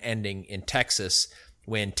then ending in Texas,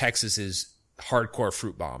 when Texas is hardcore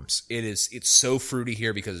fruit bombs. It's so fruity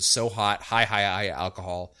here because it's so hot, high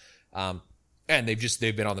alcohol. And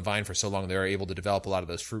they've been on the vine for so long, they're able to develop a lot of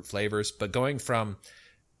those fruit flavors. But going from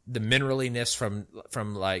the mineraliness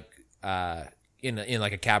from like in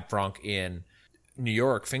like a Cab Franc in New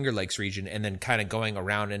York, Finger Lakes region, and then kind of going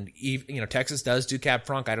around, and Texas does do Cab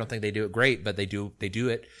Franc. I don't think they do it great, but they do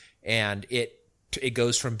it, and it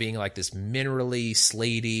goes from being like this minerally,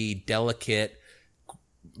 slaty, delicate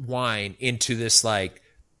wine into this like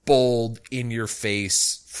bold, in your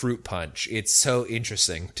face fruit punch. It's so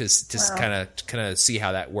interesting to kind of see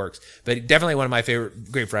how that works. But definitely one of my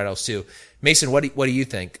favorite grape varietals too. Mason, what do you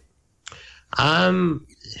think?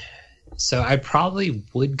 So I probably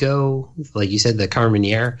would go, like you said, the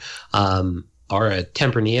Carmenere, or a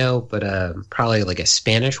Tempranillo, but probably like a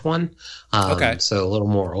Spanish one. Okay. So a little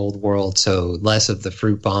more old world, so less of the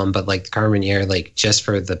fruit bomb, but like the Carmenere, like just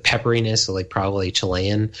for the pepperiness, so like probably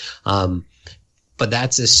Chilean. But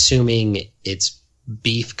that's assuming it's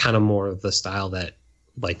beef, kind of more of the style that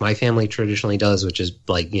like my family traditionally does, which is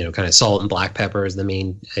like, kind of salt and black pepper as the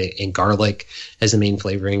main, and garlic as the main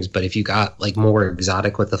flavorings. But if you got like more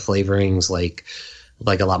exotic with the flavorings, like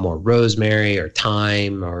a lot more rosemary or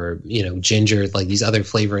thyme or, ginger, like these other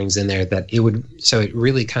flavorings in there, that it would, so it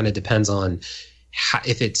really kind of depends on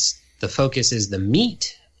if it's, the focus is the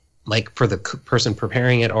meat, like for the person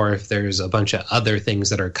preparing it, or if there's a bunch of other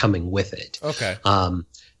things that are coming with it. Okay.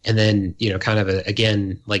 And then, kind of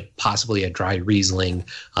again, like possibly a dry Riesling,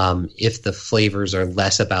 if the flavors are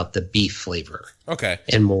less about the beef flavor. Okay.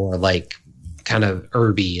 And more like kind of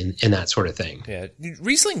herby and that sort of thing. Yeah.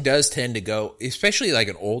 Riesling does tend to go, especially like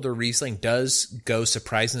an older Riesling does go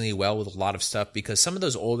surprisingly well with a lot of stuff, because some of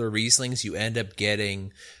those older Rieslings you end up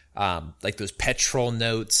getting like those petrol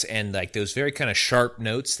notes and like those very kind of sharp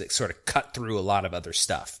notes that sort of cut through a lot of other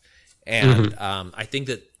stuff. And I think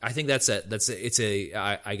that's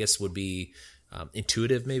I guess would be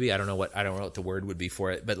intuitive, maybe. I don't know what the word would be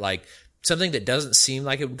for it, but like something that doesn't seem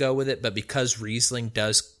like it would go with it, but because Riesling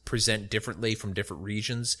does present differently from different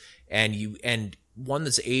regions, and one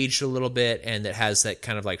that's aged a little bit and that has that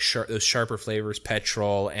kind of like those sharper flavors,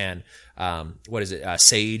 petrol and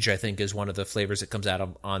sage, I think is one of the flavors that comes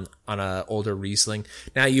out on a older Riesling.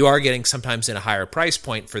 Now you are getting sometimes in a higher price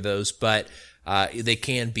point for those, but they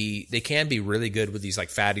can be really good with these like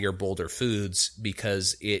fattier, bolder foods,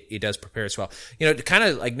 because it does prepare as well. To kind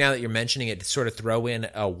of like, now that you're mentioning it, to sort of throw in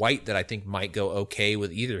a white that I think might go okay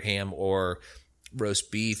with either ham or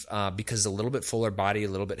roast beef, because it's a little bit fuller body, a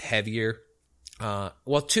little bit heavier.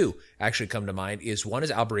 Two actually come to mind. One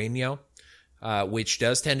is Albarino, which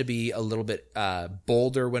does tend to be a little bit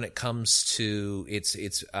bolder when it comes to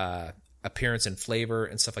its appearance and flavor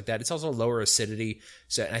and stuff like that. It's also lower acidity.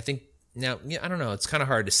 So, and I think, now, I don't know. It's kind of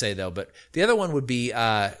hard to say, though. But the other one would be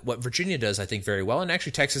what Virginia does, I think, very well. And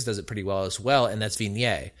actually, Texas does it pretty well as well, and that's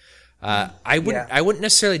Viognier. I wouldn't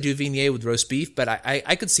necessarily do Viognier with roast beef, but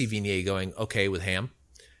I could see Viognier going okay with ham.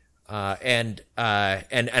 And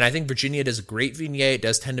I think Virginia does a great Viognier. It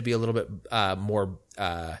does tend to be a little bit more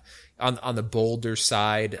on the bolder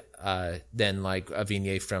side than like a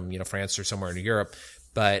Viognier from France or somewhere in Europe.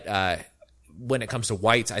 But when it comes to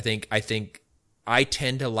whites, I think I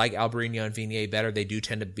tend to like Albarino and Viognier better. They do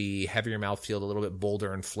tend to be heavier mouthfeel, a little bit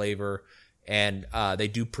bolder in flavor, and they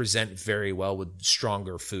do present very well with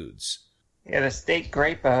stronger foods. Yeah, the state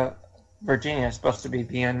grape of Virginia is supposed to be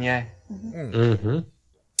Viognier. Mm-hmm.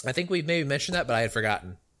 I think we maybe mentioned that, but I had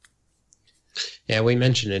forgotten. Yeah, we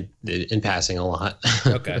mentioned it in passing a lot.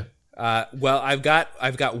 Okay. Well, I've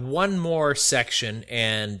got one more section,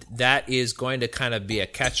 and that is going to kind of be a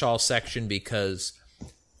catch-all section, because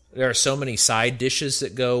there are so many side dishes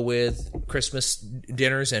that go with Christmas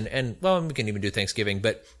dinners, and well, we can even do Thanksgiving.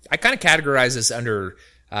 But I kind of categorize this under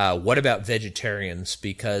what about vegetarians,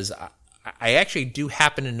 because I actually do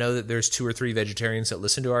happen to know that there's 2 or 3 vegetarians that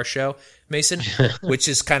listen to our show, Mason, which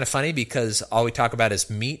is kind of funny because all we talk about is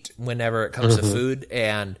meat whenever it comes to food,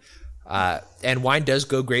 and wine does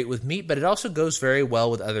go great with meat, but it also goes very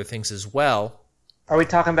well with other things as well. Are we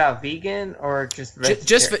talking about vegan or just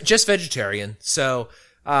vegetarian? Just vegetarian. So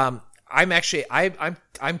I'm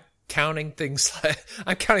counting things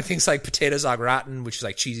like potatoes au gratin, which is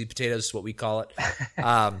like cheesy potatoes, is what we call it,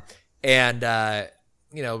 and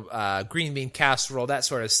green bean casserole, that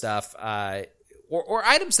sort of stuff, or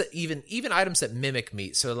items that even items that mimic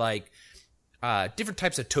meat. So like different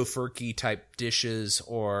types of tofurkey type dishes,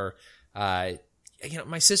 or my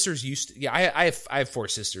sisters used to, I have 4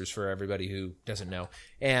 sisters for everybody who doesn't know,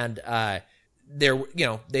 and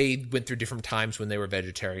they went through different times when they were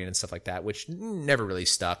vegetarian and stuff like that, which never really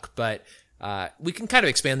stuck. But we can kind of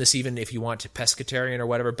expand this even if you want to pescatarian or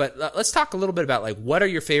whatever. But let's talk a little bit about like what are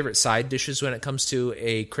your favorite side dishes when it comes to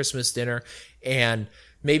a Christmas dinner, and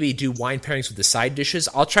maybe do wine pairings with the side dishes.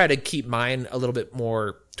 I'll try to keep mine a little bit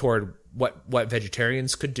more toward what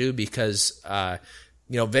vegetarians could do, because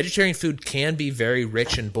vegetarian food can be very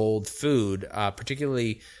rich and bold food,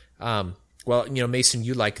 particularly. Mason,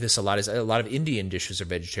 you like this a lot. Is a lot of Indian dishes are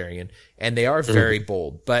vegetarian, and they are very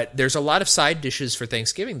bold. But there's a lot of side dishes for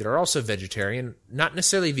Thanksgiving that are also vegetarian, not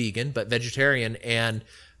necessarily vegan, but vegetarian. And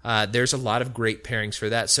there's a lot of great pairings for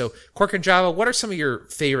that. So, Cork and Java, what are some of your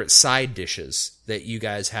favorite side dishes that you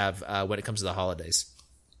guys have when it comes to the holidays?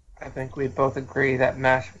 I think we both agree that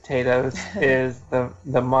mashed potatoes is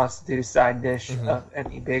the must-do side dish of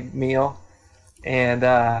any big meal. And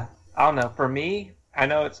I don't know, for me, I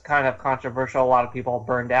know it's kind of controversial. A lot of people are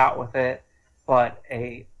burned out with it, but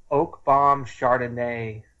a oak bomb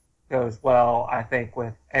Chardonnay goes well, I think,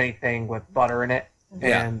 with anything with butter in it.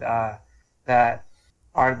 Yeah. And the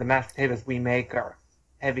mashed potatoes we make are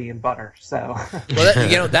heavy in butter. So,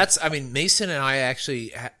 Mason and I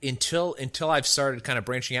actually, until I've started kind of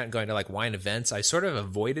branching out and going to like wine events, I sort of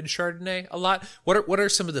avoided Chardonnay a lot. What are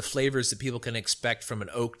some of the flavors that people can expect from an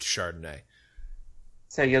oaked Chardonnay?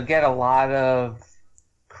 So you'll get a lot of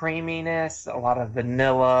creaminess, a lot of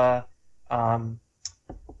vanilla, a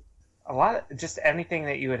lot of just anything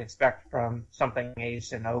that you would expect from something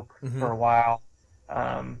aged in oak for a while.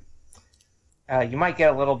 You might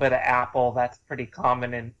get a little bit of apple. That's pretty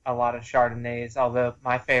common in a lot of Chardonnays, although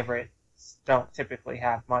my favorites don't typically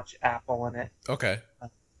have much apple in it. Okay.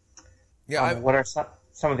 What are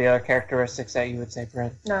some of the other characteristics that you would say,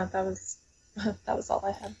 Brent? No, that was all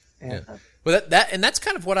I had. Yeah. Well, that's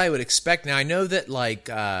kind of what I would expect. Now, I know that like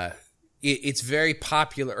it's very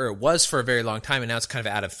popular, or it was for a very long time, and now it's kind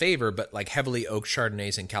of out of favor. But like heavily oaked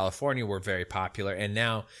Chardonnays in California were very popular, and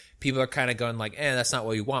now people are kind of going like, that's not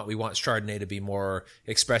what we want. We want Chardonnay to be more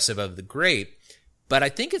expressive of the grape. But I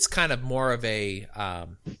think it's kind of more of a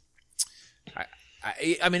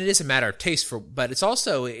I mean, it is a matter of taste but it's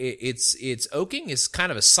also it's oaking is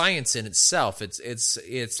kind of a science in itself.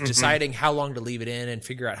 It's deciding how long to leave it in and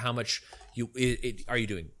figure out how much are you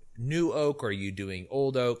doing new oak or are you doing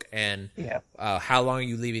old oak, and how long are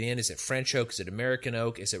you leaving in? Is it French oak? Is it American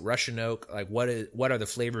oak? Is it Russian oak? Like what are the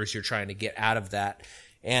flavors you're trying to get out of that?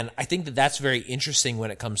 And I think that's very interesting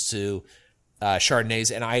when it comes to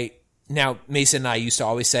Chardonnays. And now, Mason and I used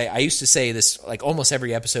to say this like almost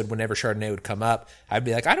every episode whenever Chardonnay would come up. I'd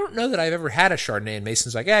be like, I don't know that I've ever had a Chardonnay. And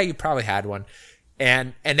Mason's like, you probably had one.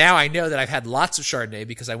 And now I know that I've had lots of Chardonnay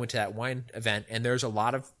because I went to that wine event, and there's a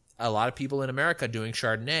lot of people in America doing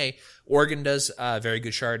Chardonnay. Oregon does very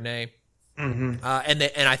good Chardonnay. And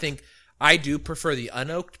I think I do prefer the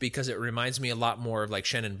unoaked because it reminds me a lot more of like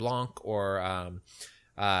Chenin Blanc or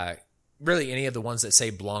really any of the ones that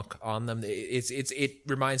say Blanc on them. It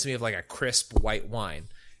reminds me of like a crisp white wine.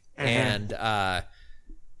 And but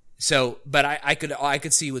I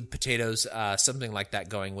could see with potatoes something like that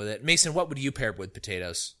going with it. Mason, what would you pair with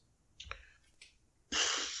potatoes?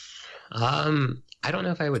 I don't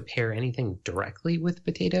know if I would pair anything directly with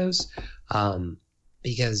potatoes,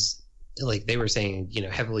 because like they were saying,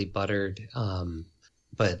 heavily buttered,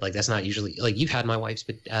 but like that's not usually like you've had my wife's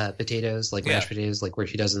potatoes, like mashed potatoes, like where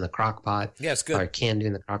she does in the crock pot. Yeah, it's good. Or can do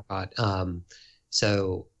in the crock pot.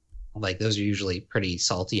 So like those are usually pretty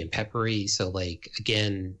salty and peppery. So like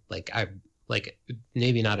again, like I like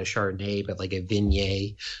maybe not a Chardonnay, but like a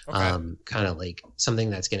Viognier, kind of like something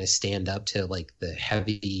that's going to stand up to like the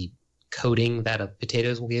heavy coating that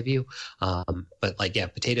potatoes will give you. But like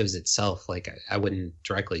potatoes itself, like I wouldn't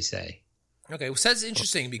directly say. Okay, well, that's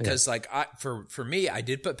interesting because, like, for me, I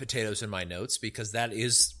did put potatoes in my notes because that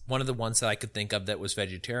is one of the ones that I could think of that was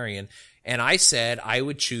vegetarian, and I said I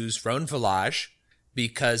would choose Rhone Village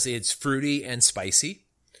because it's fruity and spicy,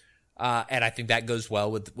 and I think that goes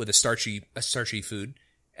well with a starchy food.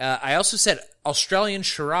 I also said Australian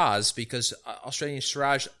Shiraz because Australian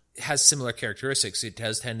Shiraz has similar characteristics. It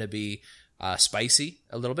does tend to be spicy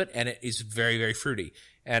a little bit, and it is very, very fruity.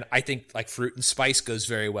 And I think like fruit and spice goes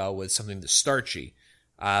very well with something that's starchy.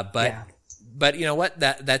 But you know what?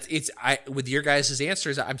 With your guys'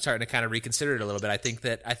 answers, I'm starting to kind of reconsider it a little bit. I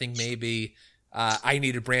think maybe I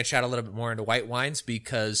need to branch out a little bit more into white wines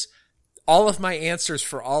because all of my answers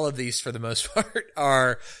for all of these, for the most part,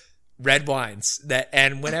 are red wines.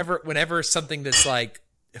 And whenever something that's like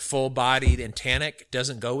full-bodied and tannic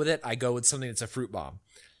doesn't go with it, I go with something that's a fruit bomb.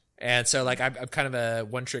 And so like I'm kind of a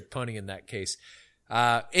one-trick pony in that case.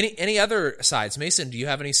 Any other sides, Mason? Do you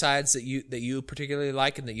have any sides that you particularly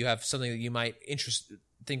like, and that you have something that you might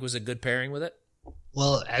think was a good pairing with it?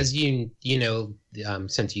 Well, as you know,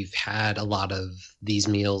 since you've had a lot of these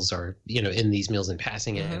meals, or in these meals and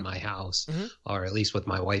passing it in my house, or at least with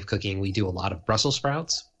my wife cooking, we do a lot of Brussels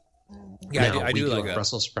sprouts. Yeah, now, I do like that.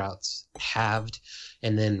 Brussels sprouts halved,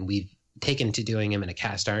 and then we've taken to doing them in a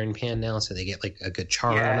cast iron pan now, so they get like a good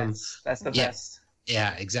char on them. That's the best.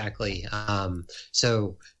 Yeah, exactly.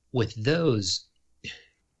 So with those,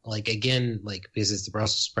 like, again, like, because it's the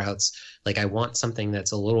Brussels sprouts, like, I want something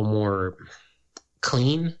that's a little more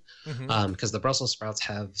clean, because the Brussels sprouts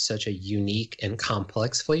have such a unique and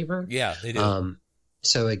complex flavor. Yeah, they do.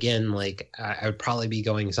 So again, like, I would probably be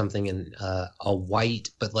going something in a white,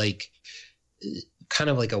 but like kind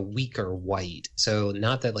of like a weaker white. So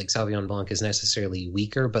not that like Sauvignon Blanc is necessarily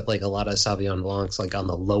weaker, but like a lot of Sauvignon Blancs, like on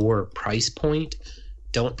the lower price point,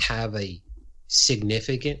 don't have a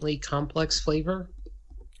significantly complex flavor.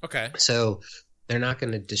 Okay. So they're not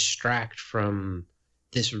going to distract from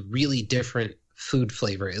this really different food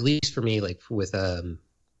flavor, at least for me, like with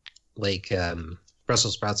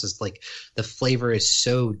Brussels sprouts is like the flavor is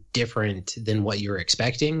so different than what you're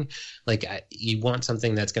expecting. Like you want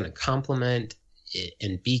something that's going to complement it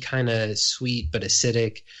and be kind of sweet but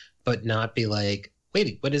acidic, but not be like,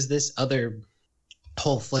 wait, what is this other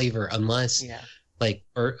whole flavor? Unless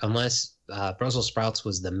Brussels sprouts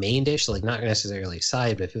was the main dish, so like not necessarily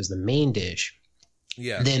side, but if it was the main dish,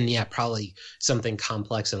 then probably something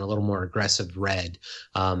complex and a little more aggressive red,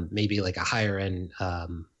 maybe like a higher end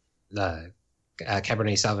Cabernet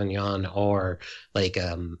Sauvignon, or like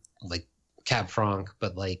Cab Franc,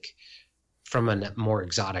 but like from a more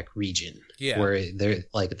exotic region, where they're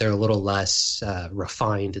a little less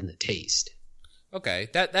refined in the taste. Okay,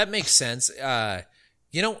 that makes sense.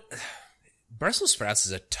 Brussels sprouts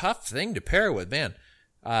is a tough thing to pair with, man.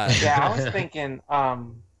 I was thinking,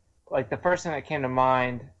 like the first thing that came to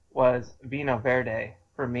mind was Vino Verde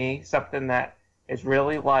for me, something that is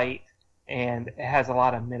really light and it has a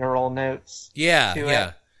lot of mineral notes. To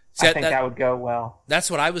it. See, I think that would go well.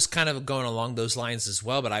 That's what I was kind of going along those lines as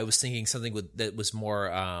well, but I was thinking something that was more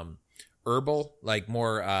herbal, like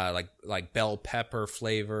more like bell pepper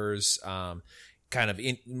flavors, kind of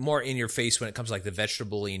more in your face when it comes to like the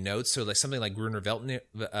vegetable-y notes. So like something like Gruner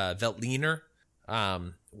Veltliner,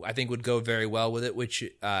 I think would go very well with it, which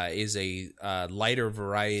is a lighter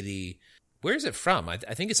variety. Where is it from? I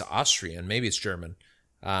think it's Austrian, maybe it's German.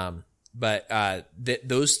 But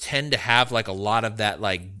those tend to have like a lot of that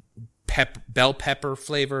like bell pepper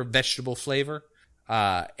flavor, vegetable flavor.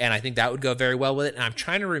 And I think that would go very well with it. And I'm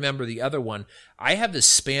trying to remember the other one. I have this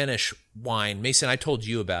Spanish wine, Mason, I told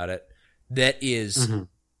you about it, that is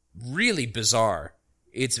really bizarre.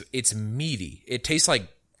 It's meaty. It tastes like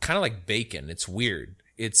kind of like bacon. It's weird.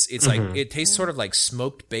 It's like it tastes sort of like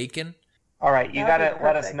smoked bacon. All right, you gotta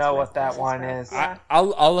let us know what that wine is.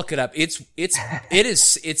 I'll look it up. It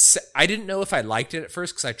is. I didn't know if I liked it at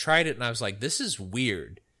first because I tried it and I was like, this is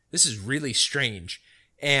weird. This is really strange.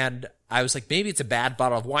 And I was like, maybe it's a bad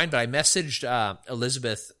bottle of wine. But I messaged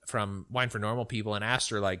Elizabeth from Wine for Normal People and asked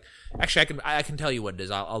her, like, actually, I can tell you what it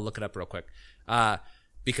is. I'll look it up real quick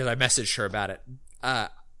because I messaged her about it. I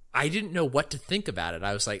didn't know what to think about it.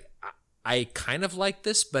 I was like, I kind of like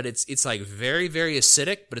this, but it's like very, very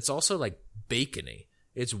acidic, but it's also like bacony.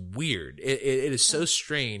 It's weird. It is so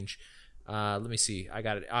strange. Let me see. I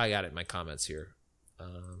got it in my comments here.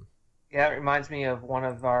 It reminds me of one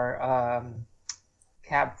of our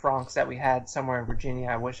Cab Francs that we had somewhere in Virginia.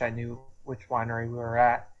 I wish I knew which winery we were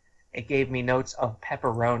at. It gave me notes of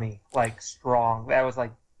pepperoni, like strong. That was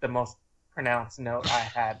like the most pronounced note I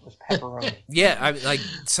had was pepperoni. I like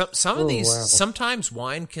some of these. Wow. Sometimes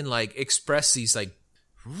wine can like express these like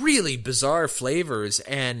really bizarre flavors,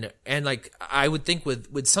 and like I would think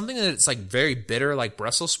with something that's like very bitter like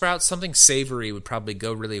Brussels sprouts, something savory would probably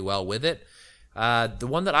go really well with it. The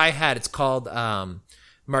one that I had, it's called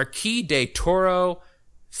Marquis de Toro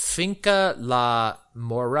Finca La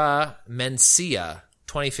Mora Mencia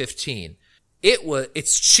 2015.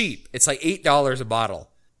 It's cheap. It's like $8 a bottle.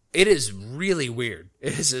 It is really weird.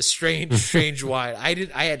 It is a strange wine.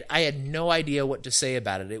 I had no idea what to say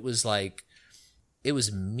about it. It was like, it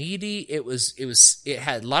was meaty. It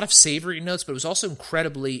had a lot of savory notes, but it was also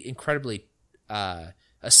incredibly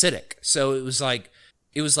acidic. So it was like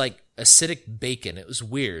acidic bacon. It was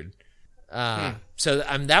weird. So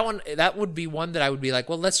that would be one that I would be like,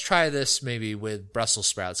 well, let's try this maybe with Brussels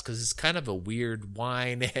sprouts, because it's kind of a weird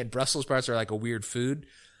wine, and Brussels sprouts are like a weird food.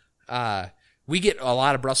 We get a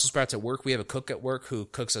lot of Brussels sprouts at work. We have a cook at work who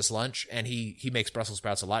cooks us lunch, and he makes Brussels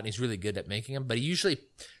sprouts a lot, and he's really good at making them. But he usually,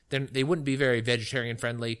 they wouldn't be very vegetarian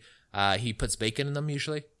friendly. He puts bacon in them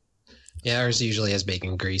usually. Yeah, ours usually has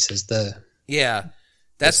bacon grease as the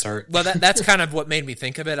start. Well, that's kind of what made me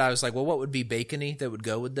think of it. I was like, well, what would be bacony that would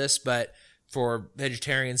go with this? But for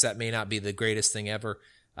vegetarians, that may not be the greatest thing ever.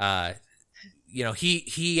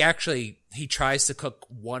 He tries to cook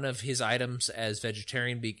one of his items as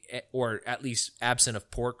vegetarian, or at least absent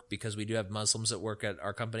of pork, because we do have Muslims that work at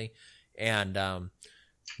our company, and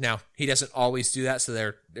now he doesn't always do that, so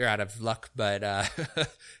they're out of luck. But I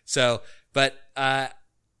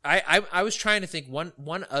was trying to think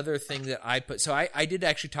one other thing that I put. So I did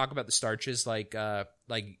actually talk about the starches, like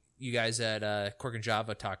you guys at Cork and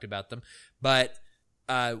Java talked about them, but.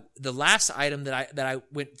 The last item that I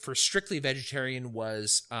went for strictly vegetarian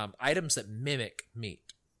was items that mimic meat.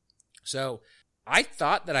 So I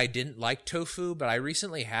thought that I didn't like tofu, but I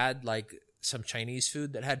recently had like some Chinese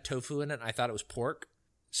food that had tofu in it, and I thought it was pork.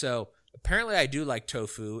 So apparently I do like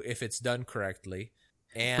tofu if it's done correctly.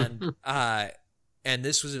 And and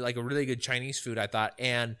this was like a really good Chinese food, I thought.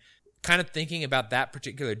 And kind of thinking about that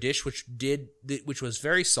particular dish, which was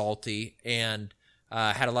very salty and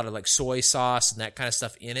had a lot of like soy sauce and that kind of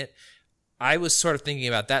stuff in it. I was sort of thinking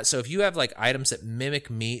about that. So if you have like items that mimic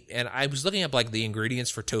meat, and I was looking up like the ingredients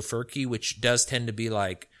for tofurkey, which does tend to be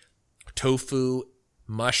like tofu,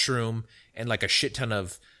 mushroom, and like a shit ton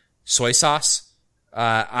of soy sauce.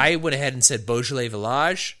 I went ahead and said Beaujolais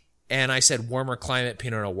Village, and I said warmer climate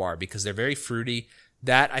Pinot Noir, because they're very fruity.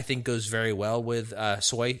 That I think goes very well with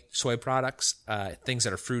soy products, things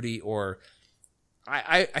that are fruity, or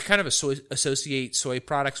I kind of associate soy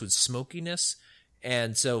products with smokiness,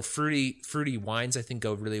 and so fruity wines I think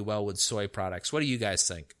go really well with soy products. What do you guys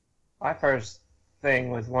think? My first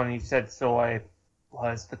thing was when you said soy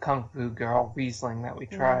was the Kung Fu Girl Riesling that we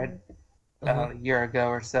tried a year ago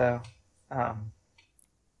or so.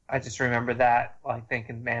 I just remember that, like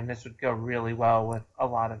thinking, man, this would go really well with a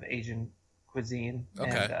lot of Asian cuisine.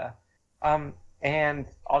 Okay. And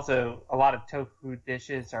also a lot of tofu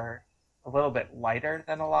dishes are a little bit lighter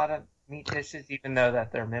than a lot of meat dishes, even though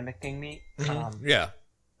that they're mimicking meat. Yeah.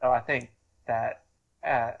 So I think that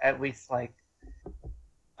at least like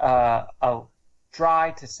a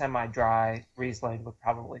dry to semi-dry Riesling would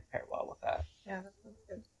probably pair well with that. Yeah, that sounds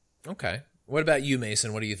good. Okay. What about you,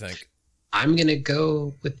 Mason? What do you think? I'm going to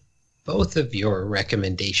go with both of your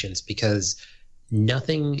recommendations because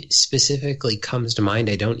nothing specifically comes to mind.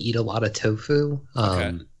 I don't eat a lot of tofu.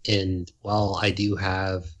 And while I do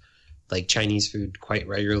have like Chinese food quite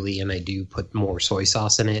regularly, and I do put more soy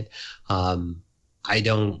sauce in it, I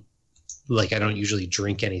don't usually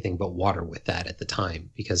drink anything but water with that at the time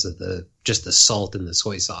because of the salt in the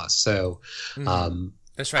soy sauce. So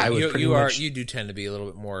that's right. You do tend to be a little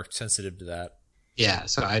bit more sensitive to that. Yeah,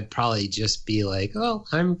 so I'd probably just be like, "Oh,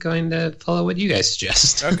 I'm going to follow what you guys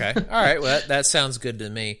suggest." Okay, all right. Well, that sounds good to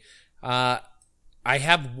me. I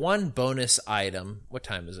have one bonus item. What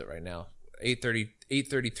time is it right now?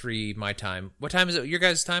 8:33 my time. What time is it? Your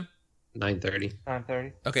guys' time? 9:30.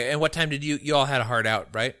 9:30. Okay, and what time did you all had a hard out,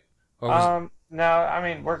 right? No, I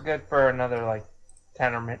mean we're good for another like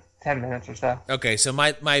 10 minutes or so. Okay, so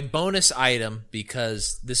my bonus item,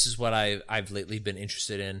 because this is what I've lately been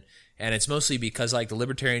interested in, and it's mostly because like the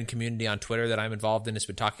libertarian community on Twitter that I'm involved in has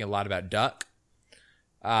been talking a lot about duck.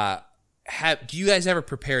 Do you guys ever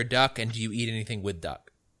prepare duck, and do you eat anything with duck?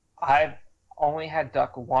 I've only had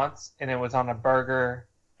duck once, and it was on a burger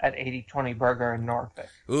at 80/20 Burger in Norfolk.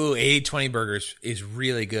 Ooh, 80/20 Burgers is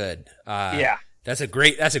really good. Yeah. That's a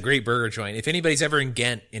great burger joint. If anybody's ever in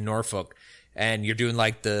Ghent in Norfolk and you're doing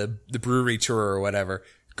like the brewery tour or whatever,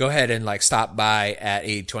 go ahead and like stop by at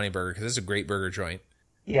 80/20 Burger, because it's a great burger joint.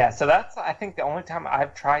 Yeah, so that's I think the only time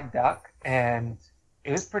I've tried duck, and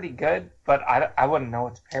It was pretty good, but I wouldn't know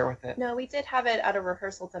what to pair with it. No, we did have it at a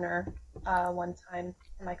rehearsal dinner one time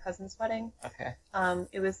for my cousin's wedding. Okay.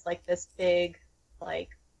 It was like this big, like,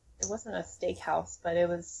 it wasn't a steakhouse, but it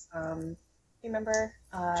was, you remember?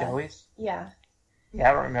 Joey's? Yeah. Yeah,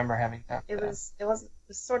 I don't remember having that. It was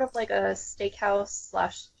sort of like a steakhouse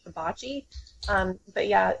 / hibachi. But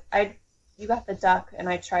yeah, you got the duck and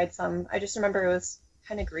I tried some. I just remember it was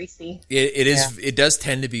kind of greasy. It is. Yeah. It does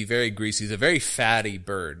tend to be very greasy. It's a very fatty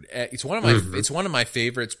bird. It's one of my. Mm-hmm. It's one of my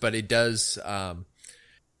favorites, but it does.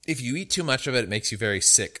 If you eat too much of it, it makes you very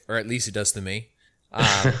sick, or at least it does to me.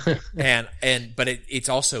 But it's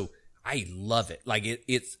also, I love it. Like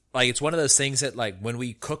it's one of those things that, like, when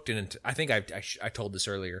we cooked it, I think I told this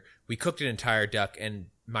earlier. We cooked an entire duck, and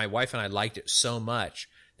my wife and I liked it so much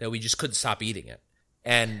that we just couldn't stop eating it.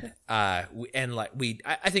 And I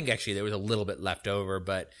think actually there was a little bit left over,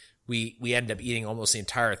 but we ended up eating almost the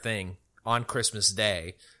entire thing on Christmas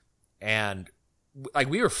Day, and like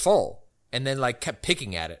we were full, and then like kept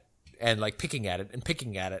picking at it, and like picking at it and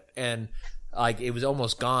picking at it, and like it was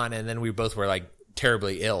almost gone, and then we both were like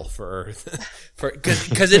terribly ill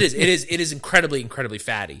because it is incredibly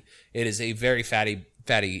fatty. It is a very fatty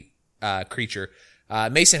creature.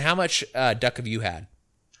 Mason, how much duck have you had?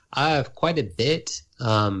 Quite a bit,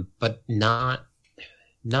 but not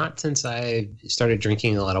since I started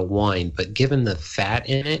drinking a lot of wine. But given the fat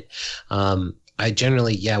in it, I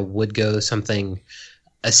generally would go something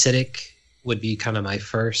acidic. Would be kind of my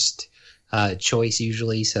first choice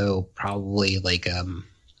usually. So probably like a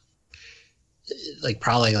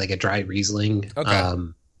dry Riesling. Okay.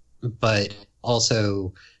 But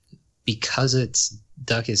also because it's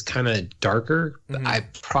duck is kind of darker, mm-hmm. I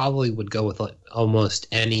probably would go with like almost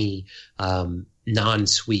any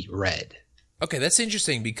non-sweet red. Okay, that's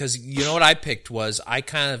interesting because you know what I picked was I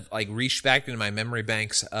kind of like reached back into my memory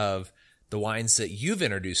banks of the wines that you've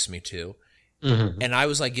introduced me to. Mm-hmm. And I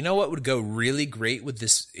was like, you know what would go really great with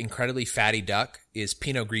this incredibly fatty duck is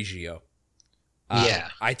Pinot Grigio.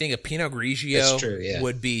 I think a Pinot Grigio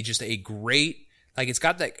would be just a great, like it's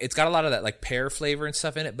got a lot of that like pear flavor and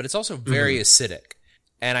stuff in it, but it's also very mm-hmm. acidic.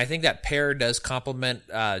 And I think that pear does complement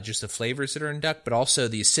just the flavors that are in duck, but also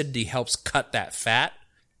the acidity helps cut that fat.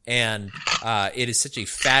 And it is such a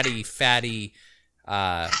fatty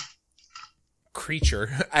creature,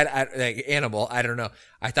 like animal. I don't know.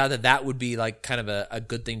 I thought that would be like kind of a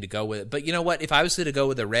good thing to go with it. But you know what? If I was to go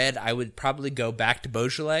with a red, I would probably go back to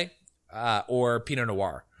Beaujolais or Pinot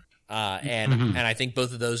Noir. And I think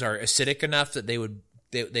both of those are acidic enough that they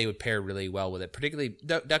would pair really well with it. Particularly,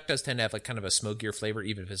 duck does tend to have like kind of a smokier flavor,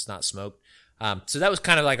 even if it's not smoked. So that was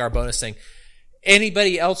kind of like our bonus thing.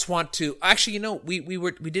 Anybody else want to? Actually, you know, we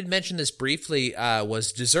did mention this briefly.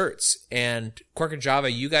 Was desserts, and Cork and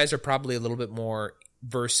Java. You guys are probably a little bit more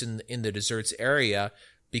versed in the desserts area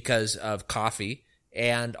because of coffee,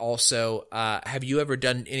 and also, have you ever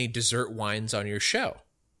done any dessert wines on your show?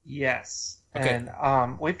 Yes, okay.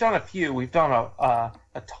 And we've done a few. We've done a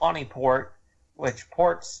tawny port, which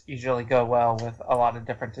ports usually go well with a lot of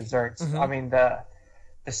different desserts. Mm-hmm. I mean, the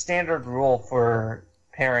standard rule for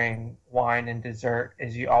pairing wine and dessert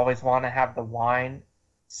is you always want to have the wine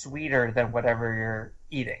sweeter than whatever you're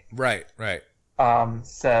eating. Right.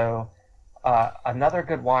 So another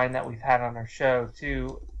good wine that we've had on our show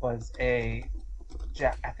too was I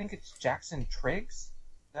think it's Jackson Triggs.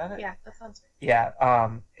 Is that it? Yeah, that sounds right. Yeah,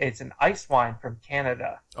 it's an ice wine from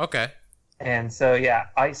Canada. Okay. And so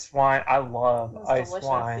ice wine. I love ice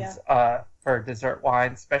wines for dessert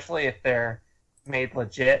wines, especially if they're made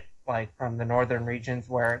legit, like from the northern regions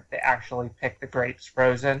where they actually pick the grapes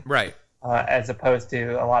frozen. Right. As opposed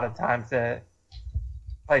to a lot of times the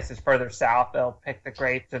places further south, they'll pick the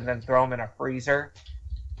grapes and then throw them in a freezer.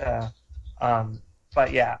 But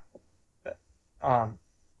yeah,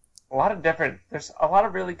 there's a lot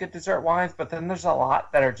of really good dessert wines, but then there's a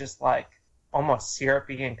lot that are just like almost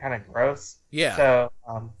syrupy and kind of gross. Yeah. So,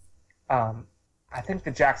 I think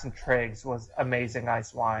the Jackson Triggs was amazing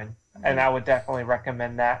ice wine, mm-hmm. and I would definitely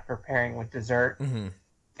recommend that for pairing with dessert. Mm-hmm.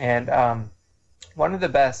 And one of the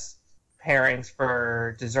best pairings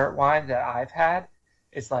for dessert wine that I've had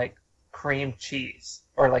is like cream cheese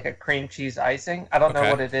or like a cream cheese icing. I don't know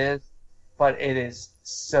what it is, but it is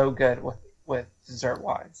so good with dessert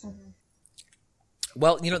wines. Mm-hmm.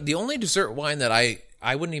 Well, you know, the only dessert wine that I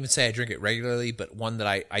wouldn't even say I drink it regularly, but one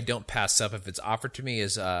that I don't pass up if it's offered to me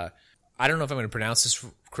is I don't know if I'm going to pronounce this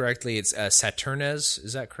correctly. It's Sauternes.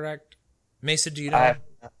 Is that correct? Mason, do you know?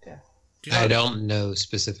 I don't know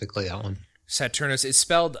specifically that one. Sauternes. It's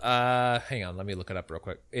spelled. Hang on, let me look it up real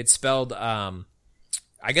quick. It's spelled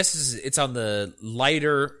I guess it's on the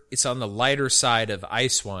lighter side of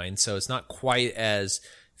ice wine, so it's not quite as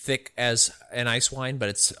thick as an ice wine, but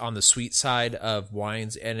it's on the sweet side of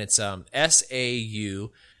wines, and it's Sauternes,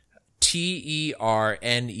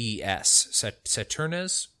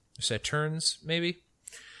 Sauternes maybe.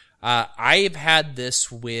 I've had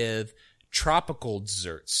this with tropical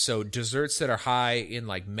desserts, so desserts that are high in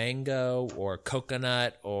like mango or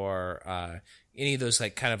coconut or any of those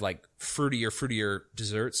like kind of like fruitier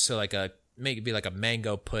desserts. So like maybe like a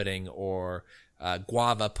mango pudding or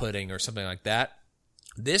guava pudding or something like that.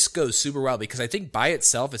 This goes super well because I think by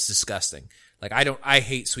itself it's disgusting. Like I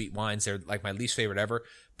hate sweet wines. They're like my least favorite ever.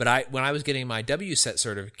 But when I was getting my WSET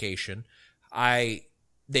certification,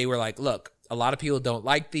 they were like, look, a lot of people don't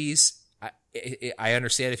like these. I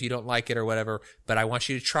understand if you don't like it or whatever, but I want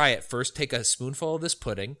you to try it. First, take a spoonful of this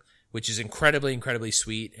pudding, which is incredibly, incredibly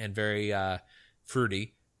sweet and very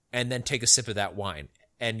fruity, and then take a sip of that wine.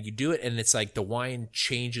 And you do it, and it's like the wine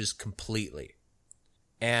changes completely.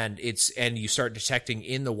 And you start detecting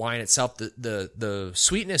in the wine itself, the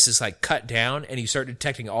sweetness is like cut down, and you start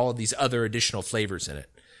detecting all of these other additional flavors in it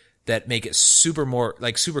that make it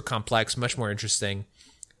super complex, much more interesting.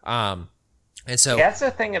 And so that's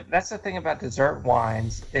the thing about dessert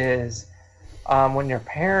wines is when you're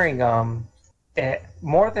pairing them,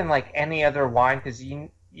 more than like any other wine, because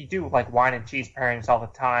you do like wine and cheese pairings all the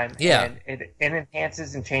time. Yeah. And it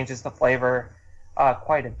enhances and changes the flavor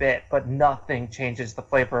quite a bit, but nothing changes the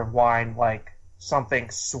flavor of wine like something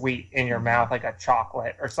sweet in your mouth, like a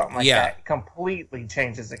chocolate or something like that. It completely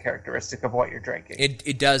changes the characteristic of what you're drinking.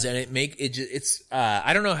 It does, and it's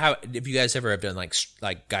I don't know if you guys ever have done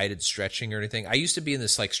like guided stretching or anything. I used to be in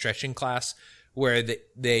this like stretching class where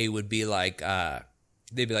they would be like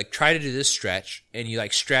they'd be like, try to do this stretch, and you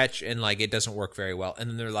like stretch and like it doesn't work very well, and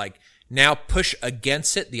then they're like, now push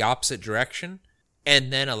against it the opposite direction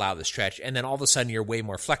and then allow the stretch, and then all of a sudden you're way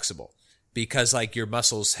more flexible because like your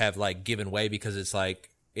muscles have like given way because it's like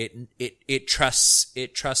it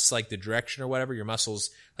trusts like the direction or whatever. Your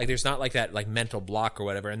muscles, like there's not like that like mental block or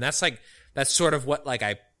whatever, and that's sort of what like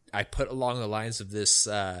I put along the lines of this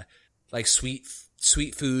like sweet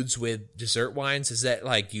foods with dessert wines, is that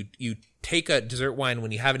like you take a dessert wine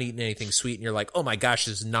when you haven't eaten anything sweet and you're like, oh my gosh,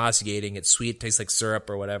 this is nauseating, it's sweet, it tastes like syrup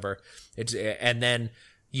or whatever, and then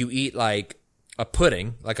you eat like a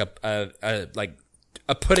pudding, like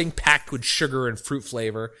a pudding packed with sugar and fruit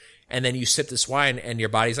flavor, and then you sip this wine and your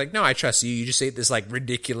body's like, no, I trust you, you just ate this like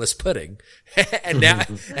ridiculous pudding and now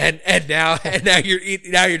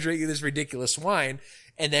you're drinking this ridiculous wine.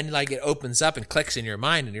 And then like it opens up and clicks in your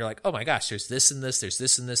mind and you're like, oh my gosh, there's this and this, there's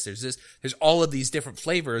this and this, there's this, there's all of these different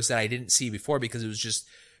flavors that I didn't see before because it was just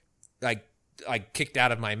like kicked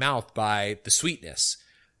out of my mouth by the sweetness.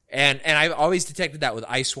 And I've always detected that with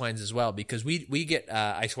ice wines as well, because we get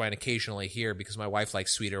ice wine occasionally here because my wife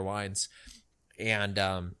likes sweeter wines. And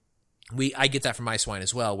I get that from ice wine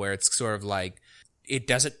as well, where it's sort of like, it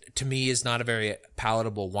doesn't, to me, is not a very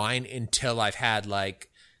palatable wine until I've had like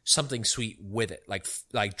something sweet with it,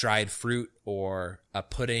 like dried fruit or a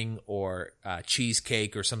pudding or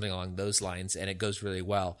cheesecake or something along those lines, and it goes really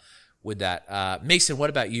well with that. Mason, what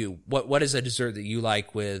about you? What is a dessert that you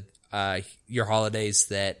like with your holidays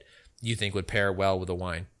that you think would pair well with a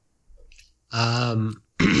wine?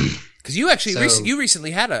 Because you actually you recently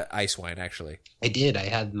had an ice wine. Actually, I did. I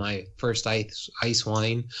had my first ice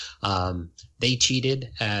wine. They cheated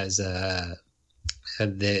as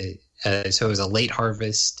so it was a late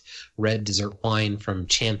harvest red dessert wine from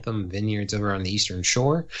Chantham Vineyards over on the Eastern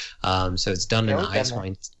Shore. So it's done in the ice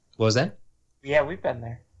wine. What was that? Yeah, we've been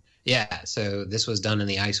there. Yeah, so this was done in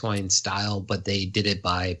the ice wine style, but they did it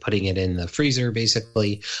by putting it in the freezer,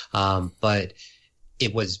 basically. But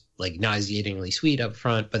it was like nauseatingly sweet up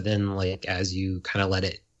front, but then like as you kind of let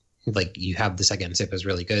it, like you have the second sip is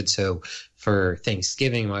really good. So for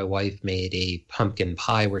Thanksgiving, my wife made a pumpkin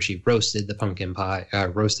pie where she roasted the pumpkin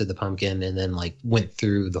and then like went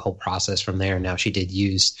through the whole process from there. Now she did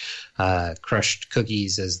use crushed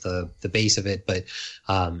cookies as the base of it, but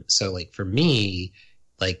so like for me,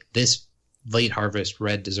 like this late harvest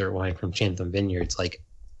red dessert wine from Chantham Vineyards, like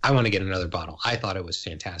I want to get another bottle. I thought it was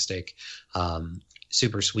fantastic,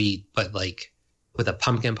 super sweet, but like with a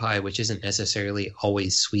pumpkin pie, which isn't necessarily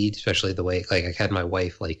always sweet, especially the way like I had my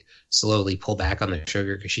wife like slowly pull back on the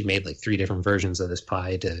sugar because she made like 3 different versions of this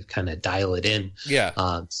pie to kind of dial it in.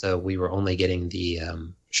 Yeah. So we were only getting the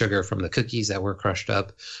sugar from the cookies that were crushed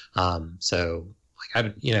up. So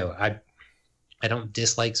like I don't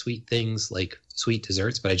dislike sweet things like sweet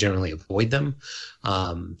desserts, but I generally avoid them.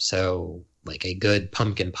 So like a good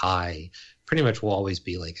pumpkin pie pretty much will always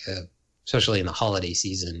be like especially in the holiday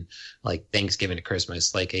season, like Thanksgiving to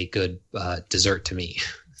Christmas, like a good dessert to me.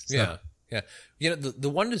 So, Yeah. Yeah. The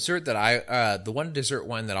one dessert that the one dessert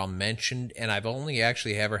wine that I'll mention, and I've only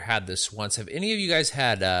actually ever had this once. Have any of you guys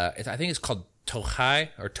had, I think it's called Tokai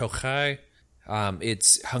or Tokai.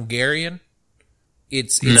 It's Hungarian.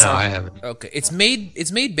 It's no, I haven't. Okay. It's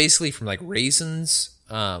made basically from like raisins.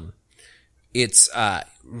 It's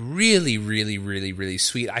really, really, really, really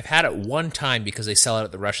sweet. I've had it one time because they sell it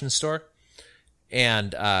at the Russian store.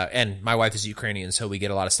 And my wife is Ukrainian, so we get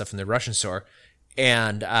a lot of stuff from the Russian store.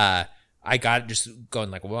 And, I got it just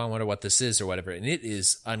going like, well, I wonder what this is or whatever. And it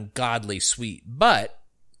is ungodly sweet. But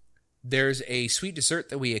there's a sweet dessert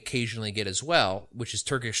that we occasionally get as well, which is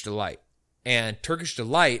Turkish Delight. And Turkish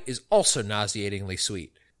Delight is also nauseatingly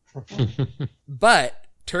sweet. But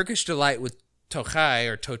Turkish Delight with Tokai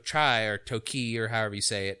or Tochai or Toki or however you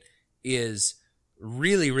say it is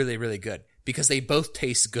really, really, really good because they both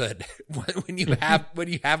taste good when you have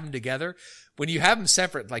them together. When you have them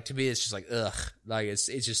separate, like to me, it's just like ugh, like it's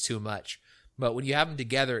just too much. But when you have them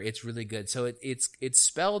together, it's really good. So it's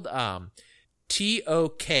spelled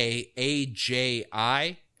Tokaji,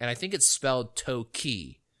 and I think it's spelled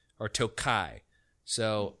Toki or Tokai.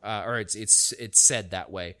 So or it's said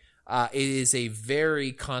that way. It is a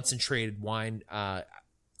very concentrated wine. Like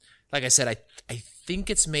I said, I think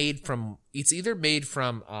it's either made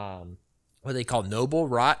from what they call noble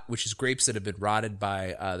rot, which is grapes that have been rotted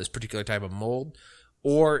by this particular type of mold,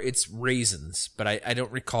 or it's raisins, but I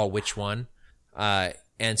don't recall which one.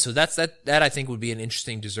 And so that I think would be an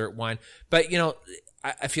interesting dessert wine. But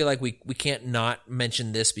I feel like we can't not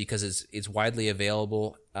mention this because it's widely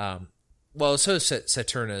available. Well, so is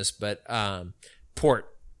Saturna's, but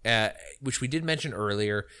Port, which we did mention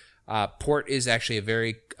earlier. Port is actually a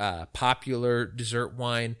very popular dessert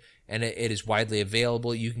wine, and it is widely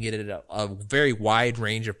available. You can get it at a very wide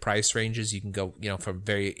range of price ranges. You can go, from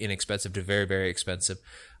very inexpensive to very, very expensive.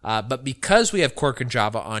 But because we have Cork and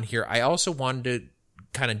Java on here, I also wanted to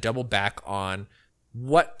kind of double back on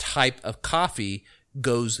what type of coffee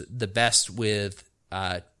goes the best with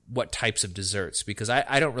what types of desserts, because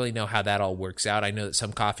I don't really know how that all works out. I know that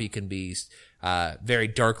some coffee can be very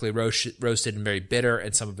darkly roasted and very bitter,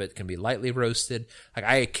 and some of it can be lightly roasted. Like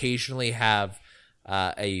I occasionally have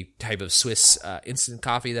a type of Swiss instant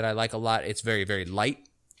coffee that I like a lot. It's very, very light,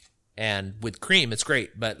 and with cream, it's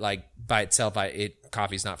great. But like by itself,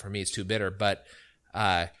 coffee's not for me. It's too bitter. But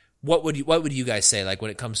what would you guys say? Like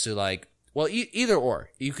when it comes to like, well, either or.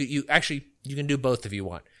 You can do both if you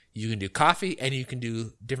want. You can do coffee, and you can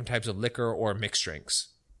do different types of liquor or mixed drinks.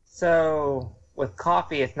 So with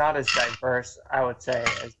coffee, it's not as diverse, I would say,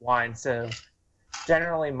 as wine. So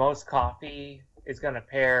generally, most coffee is going to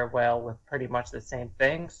pair well with pretty much the same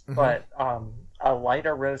things. Mm-hmm. But a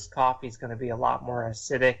lighter roast coffee is going to be a lot more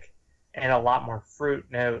acidic and a lot more fruit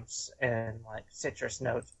notes and like citrus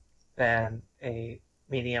notes than a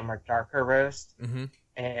medium or darker roast. Mm-hmm.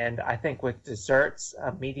 And I think with desserts,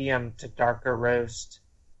 a medium to darker roast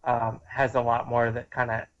has a lot more of that kind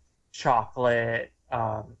of chocolate,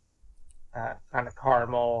 kind of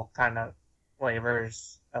caramel kind of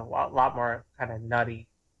flavors, a lot more kind of nutty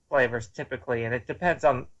flavors typically. And it depends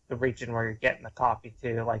on the region where you're getting the coffee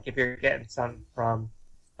too. Like if you're getting some from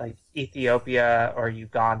like Ethiopia or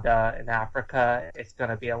Uganda in Africa, it's going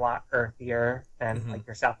to be a lot earthier than like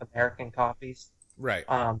your South American coffees. Right.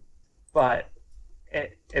 But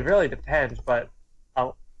it really depends, but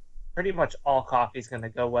pretty much all coffee is going to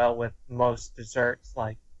go well with most desserts.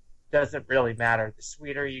 Like, doesn't really matter. The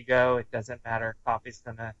sweeter you go, it doesn't matter. Coffee's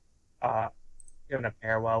gonna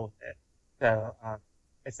pair well with it. So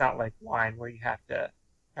it's not like wine where you have to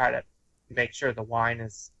try to make sure the wine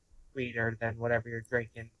is sweeter than whatever you're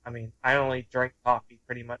drinking. I mean, I only drink coffee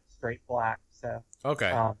pretty much straight black, so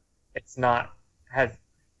okay. It's not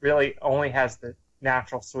only has the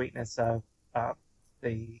natural sweetness of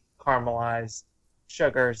the caramelized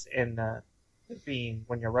sugars in the bean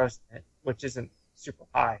when you're roasting it, which isn't super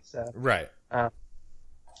high. So right.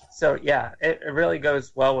 So yeah, it really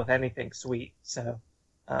goes well with anything sweet. So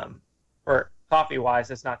for coffee wise,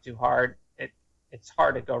 it's not too hard. It's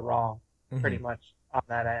hard to go wrong pretty much on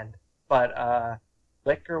that end. But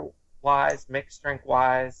liquor wise, mixed drink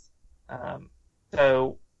wise,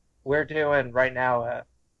 so we're doing right now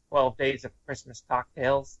 12 days of Christmas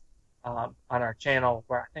cocktails on our channel,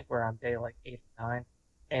 where I think we're on day like 8 or 9,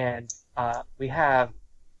 and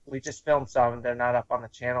we just filmed some. They're not up on the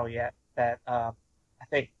channel yet. That I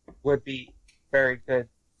think would be very good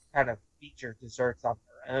kind of feature desserts on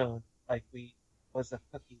their own. Like was a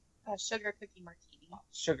cookie. Sugar cookie martini.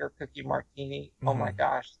 Sugar cookie martini. Mm-hmm. Oh my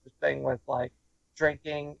gosh, the thing with like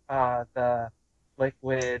drinking the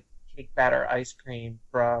liquid pancake batter ice cream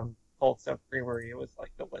from Cold Stone Creamery. It was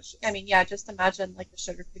like delicious. I mean, yeah, just imagine like a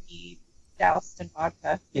sugar cookie doused in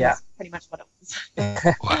vodka. Yeah. That's pretty much what it was.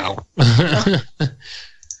 Wow.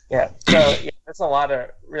 Yeah, so yeah, there's a lot of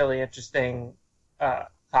really interesting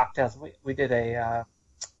cocktails. We did a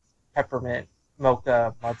peppermint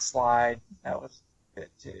mocha mudslide. That was good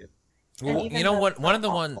too. Well, you know what? One of the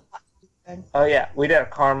one. Oh yeah, we did a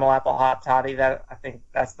caramel apple hot toddy. That I think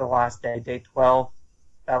that's the last day, day 12.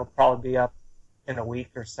 That'll probably be up in a week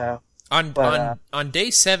or so. On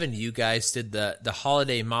day 7, you guys did the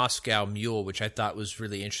holiday Moscow Mule, which I thought was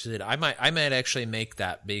really interesting. I might actually make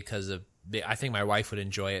that because of I think my wife would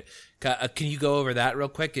enjoy it. Can you go over that real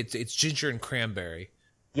quick? It's ginger and cranberry.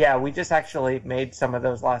 Yeah, we just actually made some of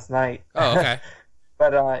those last night. Oh, okay.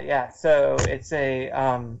 But yeah, so it's a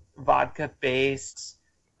vodka base.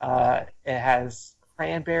 It has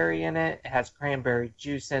cranberry in it. It has cranberry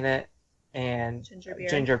juice in it, and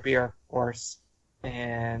ginger beer, of course.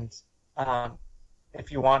 And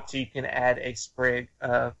if you want to, you can add a sprig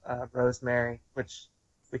of rosemary, which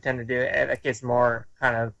we tend to do. It gives more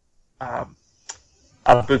kind of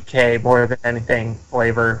a bouquet more than anything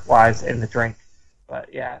flavor-wise in the drink.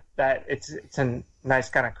 But yeah, that it's a nice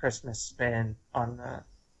kind of Christmas spin on the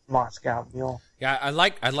Moscow Mule. Yeah, I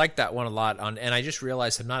like that one a lot. And I just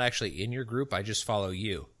realized I'm not actually in your group. I just follow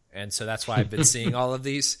you, and so that's why I've been seeing all of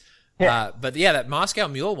these. Yeah. But yeah, that Moscow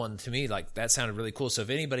Mule one to me, like that sounded really cool. So if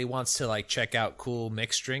anybody wants to like check out cool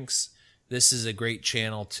mixed drinks, this is a great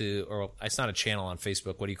channel to. Or it's not a channel on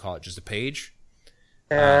Facebook. What do you call it? Just a page?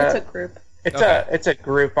 It's a group. It's a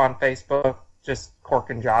group on Facebook, just Cork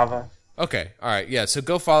and Java. Okay, all right, yeah. So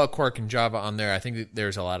go follow Cork and Java on there. I think that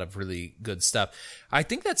there's a lot of really good stuff. I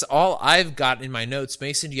think that's all I've got in my notes.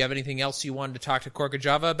 Mason, do you have anything else you wanted to talk to Cork and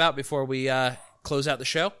Java about before we close out the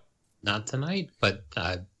show? Not tonight, but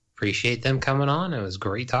I appreciate them coming on. It was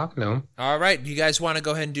great talking to them. All right, do you guys want to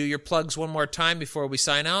go ahead and do your plugs one more time before we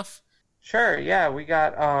sign off? Sure, yeah. We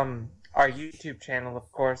got our YouTube channel,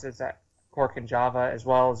 of course, is at Cork and Java, as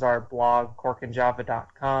well as our blog,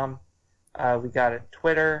 corkandjava.com. We got a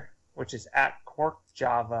Twitter, which is at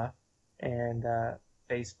CorkJava, and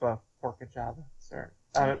Facebook, Cork and Java. Sir.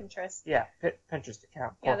 Pinterest. Yeah, Pinterest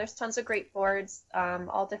account. Yeah, there's tons of great boards,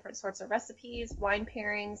 all different sorts of recipes, wine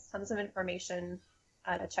pairings, tons of information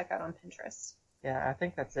to check out on Pinterest. Yeah, I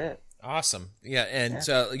think that's it. Awesome. Yeah, and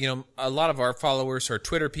you know, a lot of our followers are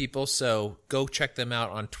Twitter people, so go check them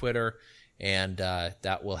out on Twitter, and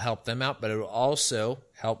that will help them out, but it will also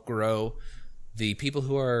help grow the people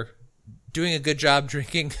who are doing a good job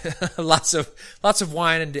drinking lots of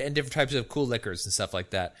wine and different types of cool liquors and stuff like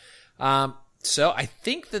that. So I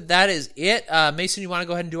think that is it. Mason, you want to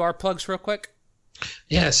go ahead and do our plugs real quick?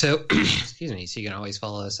 Yeah, so, excuse me, so you can always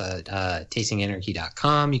follow us at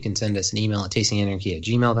tastinganarchy.com. You can send us an email at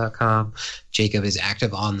tastinganarchy@gmail.com. Jacob is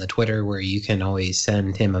active on the Twitter, where you can always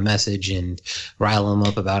send him a message and rile him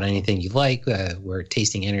up about anything you like. We're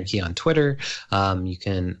Tasting Anarchy on Twitter. You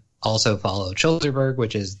can also follow Childerberg,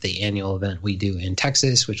 which is the annual event we do in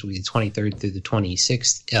Texas, which will be the 23rd through the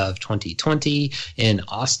 26th of 2020 in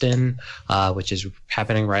Austin, which is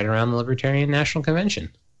happening right around the Libertarian National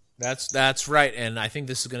Convention. That's right, and I think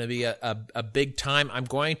this is going to be a big time. I'm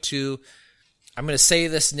going to say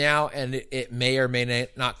this now, and it may or may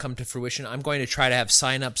not come to fruition. I'm going to try to have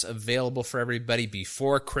signups available for everybody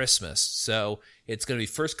before Christmas. So it's going to be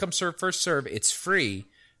first come, first serve. It's free,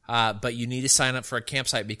 but you need to sign up for a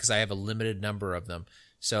campsite because I have a limited number of them.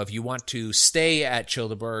 So if you want to stay at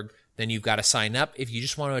Childeberg, then you've got to sign up. If you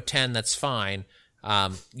just want to attend, that's fine.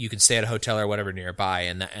 You can stay at a hotel or whatever nearby,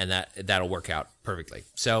 and that'll work out perfectly.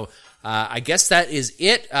 So I guess that is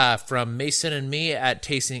it from Mason and me at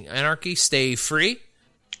Tasting Anarchy. Stay free.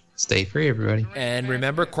 Stay free, everybody. And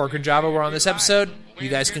remember, Cork and Java were on this episode. You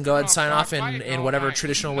guys can go ahead and sign off in whatever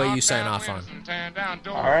traditional way you sign off on.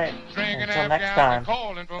 All right. Until next time.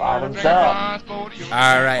 Bottoms up.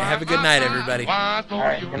 All right. Have a good night, everybody. All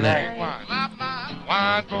right. Good night.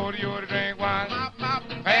 Wine for you to drink wine.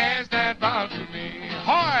 Pass that bottle to me.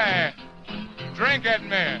 Hoy! Drink it,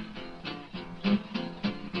 man.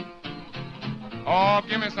 Oh,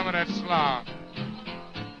 give me some of that slop.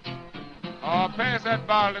 Oh, pass that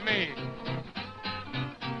bottle to me.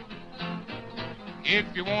 If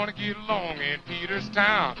you want to get along in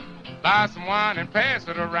Peterstown, buy some wine and pass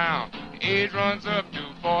it around. Age runs up to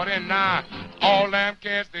 49. All them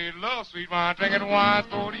cats, they love sweet wine. Drinking wine's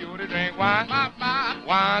for you to drink wine.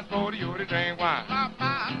 Wine's for you to drink wine.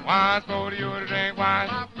 Wine's for you to drink wine.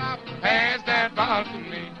 Pass that bottle to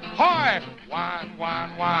me. Hoy! Wine,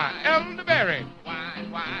 wine, wine. Elderberry. Wine.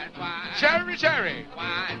 Cherry, cherry.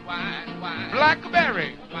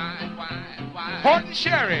 Blackberry. Port and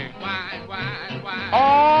sherry.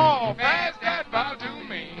 Oh, pass that bottle to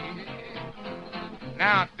me.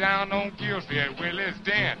 Now down on Gill Street at Willie's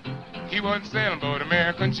Den, he wasn't selling but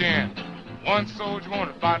American gin. One soldier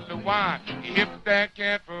wanted a bottle of wine. He hipped that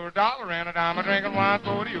cat for $1 and a dime. A drinking wine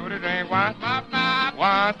for the to drink wine.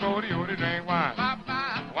 Wine for the to drink wine.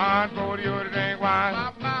 Wine for the to drink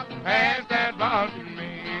wine. Pass that bottle to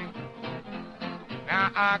me.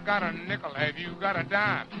 Now I got a nickel, have you got a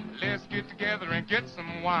dime? Let's get together and get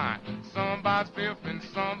some wine. Somebody's fifth and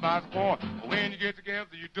somebody's fourth. When you get together,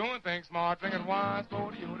 you're doing things smart. Drinking wine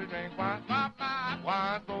for the to drink wine.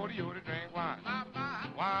 Wine for the to drink wine.